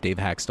Flyers coach Dave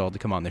Haxtell to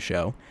come on the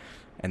show,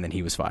 and then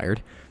he was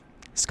fired.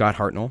 Scott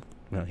Hartnell,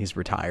 well, he's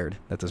retired.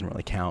 That doesn't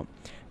really count.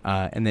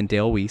 And then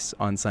Dale Weiss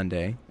on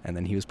Sunday, and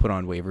then he was put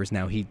on waivers.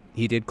 Now, he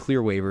did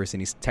clear waivers,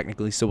 and he's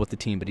technically still with the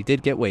team, but he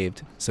did get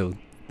waived, so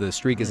the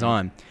streak is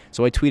on.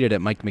 So I tweeted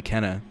at Mike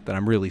McKenna that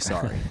I'm really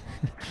sorry.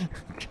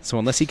 So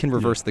unless he can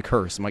reverse the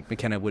curse, Mike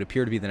McKenna would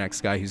appear to be the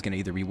next guy who's going to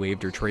either be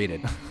waived or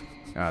traded.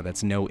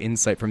 That's no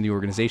insight from the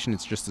organization.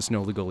 It's just the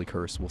Snow the Goalie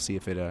curse. We'll see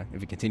if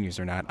it continues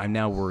or not. I'm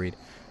now worried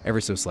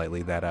ever so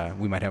slightly that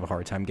we might have a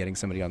hard time getting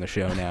somebody on the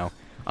show now,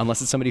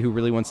 unless it's somebody who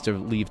really wants to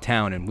leave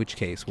town, in which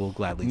case we'll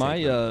gladly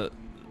take them.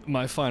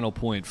 My final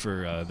point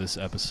for this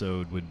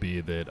episode would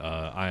be that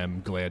I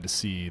am glad to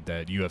see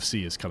that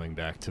UFC is coming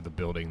back to the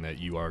building that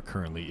you are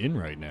currently in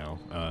right now.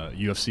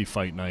 UFC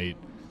Fight Night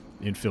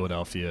in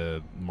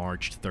Philadelphia,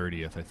 March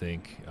 30th, I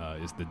think,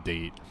 is the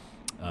date.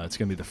 It's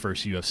going to be the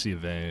first UFC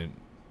event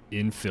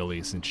in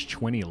Philly since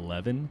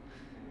 2011.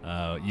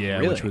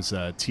 Really? Which was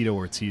Tito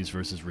Ortiz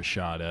versus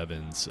Rashad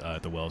Evans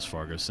at the Wells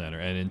Fargo Center.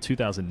 And in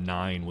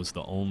 2009 was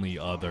the only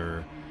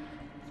other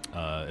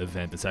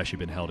event that's actually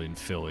been held in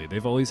Philly.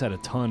 They've always had a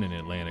ton in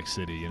Atlantic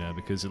City,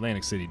 because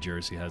Atlantic City,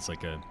 Jersey has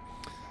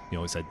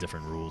always had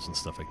different rules and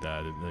stuff like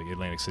that.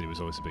 Atlantic City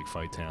was always a big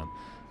fight town.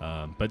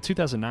 But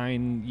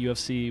 2009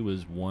 UFC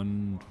was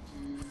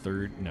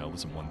No, it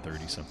wasn't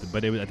 130 something,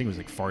 but I think it was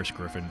like Forrest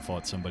Griffin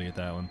fought somebody at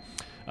that one.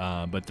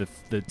 But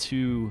the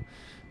two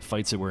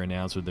fights that were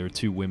announced, there were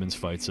two women's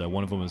fights.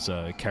 One of them was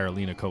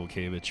Karolina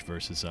Kowalkiewicz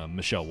versus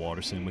Michelle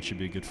Waterson, which should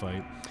be a good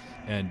fight.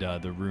 And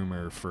the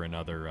rumor for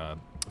another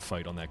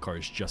fight on that card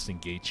is Justin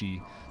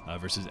Gaethje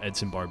versus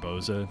Edson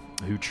Barboza,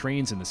 who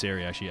trains in this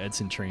area. Actually,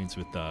 Edson trains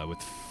with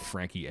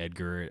Frankie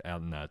Edgar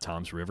out in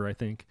Toms River, I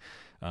think.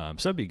 So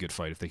that'd be a good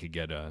fight if they could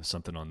get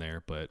something on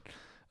there. But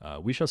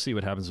we shall see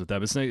what happens with that.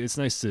 But it's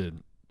nice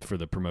for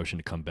the promotion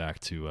to come back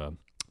to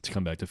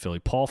Philly.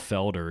 Paul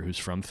Felder, who's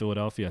from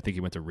Philadelphia, I think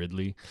he went to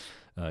Ridley.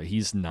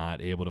 He's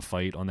not able to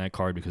fight on that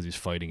card because he's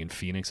fighting in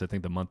Phoenix, I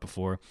think, the month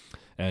before.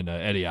 And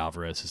Eddie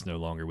Alvarez is no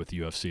longer with the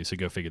UFC. So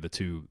go figure, the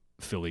two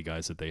Philly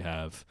guys that they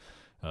have,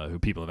 who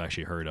people have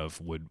actually heard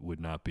of, would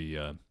not be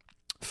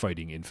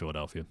fighting in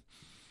Philadelphia.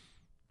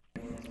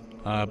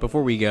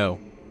 Before we go,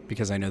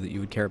 because I know that you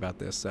would care about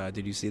this,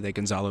 did you see that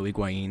Gonzalo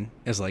Higuain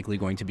is likely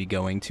going to be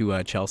going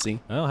to Chelsea?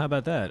 Oh, how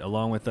about that?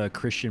 Along with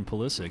Christian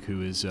Pulisic,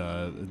 who is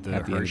at the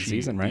end of the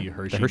season, right?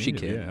 The Hershey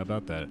kid. Yeah, how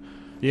about that?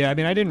 Yeah, I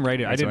mean, I didn't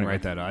write it. I didn't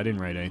write that. I didn't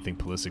write anything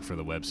Pulisic for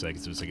the website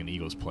because it was like an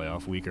Eagles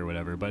playoff week or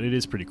whatever. But it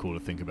is pretty cool to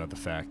think about the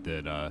fact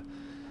that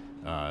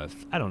I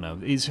don't know.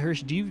 Is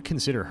Hershey? Do you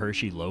consider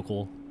Hershey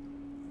local?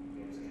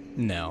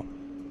 No.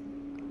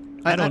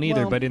 I don't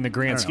either, but in the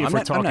grand scheme, if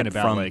we're talking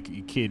about like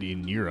a kid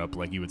in Europe,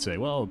 like you would say,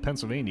 well, a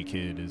Pennsylvania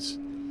kid is...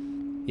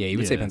 Yeah, you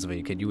would say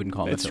Pennsylvania kid. You wouldn't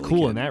call him a Philly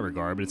cool kid. in that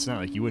regard, but it's not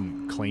like you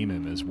wouldn't claim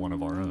him as one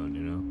of our own,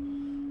 you know?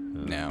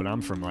 No. But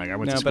I'm from, I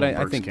went to school in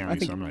Berks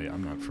County, so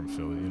I'm not from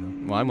Philly, you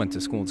know? Well, I went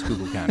to school in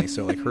Schuylkill County,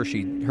 so like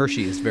Hershey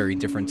is very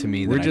different to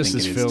me than I think it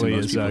is to most people here.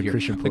 We're just as Philly as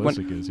Christian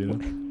Pulisic is, you know?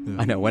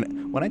 Yeah. I know.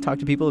 When I talk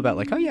to people about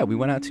like, oh yeah, we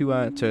went out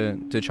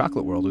to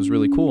Chocolate World, it was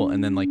really cool,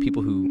 and then like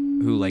people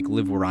who like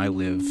live where I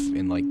live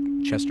in like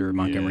Chester,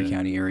 Montgomery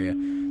County area,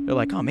 they're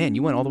like, oh man,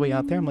 you went all the way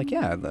out there? I'm like,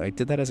 yeah, I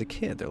did that as a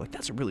kid. They're like,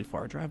 that's a really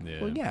far drive.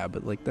 Yeah. Well, yeah,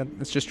 but like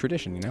that's just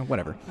tradition, you know?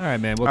 Whatever. All right,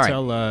 man. Well,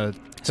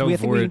 tell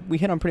we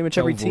hit on pretty much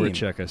every team.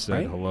 Check. I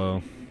said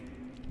hello.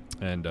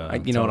 And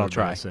you know what? I'll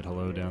try. I said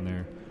hello down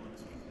there.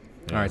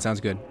 Yeah. All right,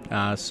 sounds good.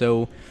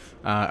 So,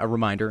 a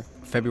reminder: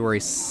 February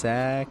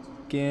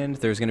 2nd,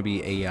 there's going to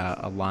be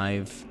a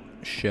live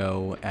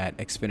show at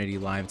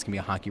Xfinity Live. It's going to be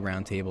a hockey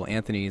roundtable.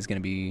 Anthony is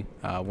going to be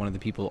one of the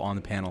people on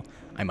the panel.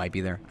 I might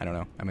be there. I don't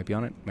know. I might be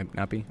on it. Might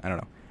not be. I don't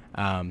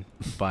know.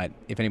 But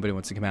if anybody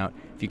wants to come out,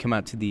 if you come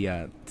out to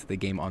the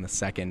game on the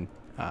 2nd.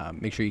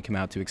 Make sure you come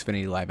out to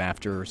Xfinity Live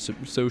after,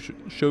 so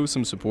show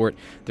some support.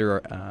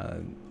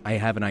 I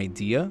have an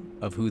idea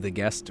of who the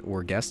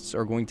guests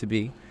are going to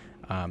be,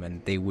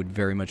 and they would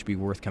very much be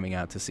worth coming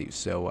out to see.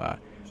 So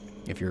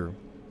if you're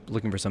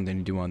looking for something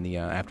to do on the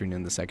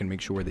afternoon of the 2nd, make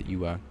sure that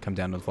you come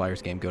down to the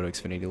Flyers game, go to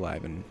Xfinity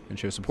Live, and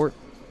show support.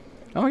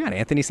 Oh my God,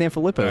 Anthony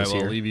Sanfilippo is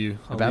here.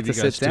 About to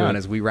sit down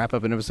as we wrap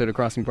up an episode of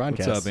Crossing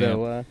Broadcast. What's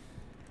up,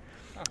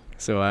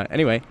 so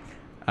anyway,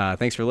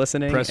 thanks for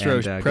listening. Press row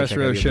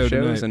show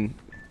tonight.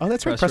 Oh,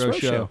 that's right, Press Row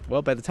Show.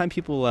 Well, by the time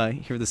people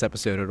hear this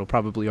episode, it'll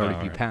probably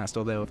already be past.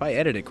 Although if I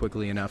edit it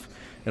quickly enough,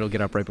 it'll get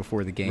up right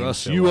before the game. Russ,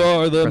 so, you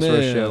are the Press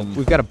man. Row Show.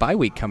 We've got a bye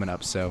week coming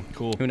up, so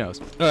cool. Who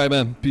knows? All right,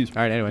 man. Peace.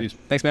 All right, anyway. Peace.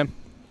 Thanks, man.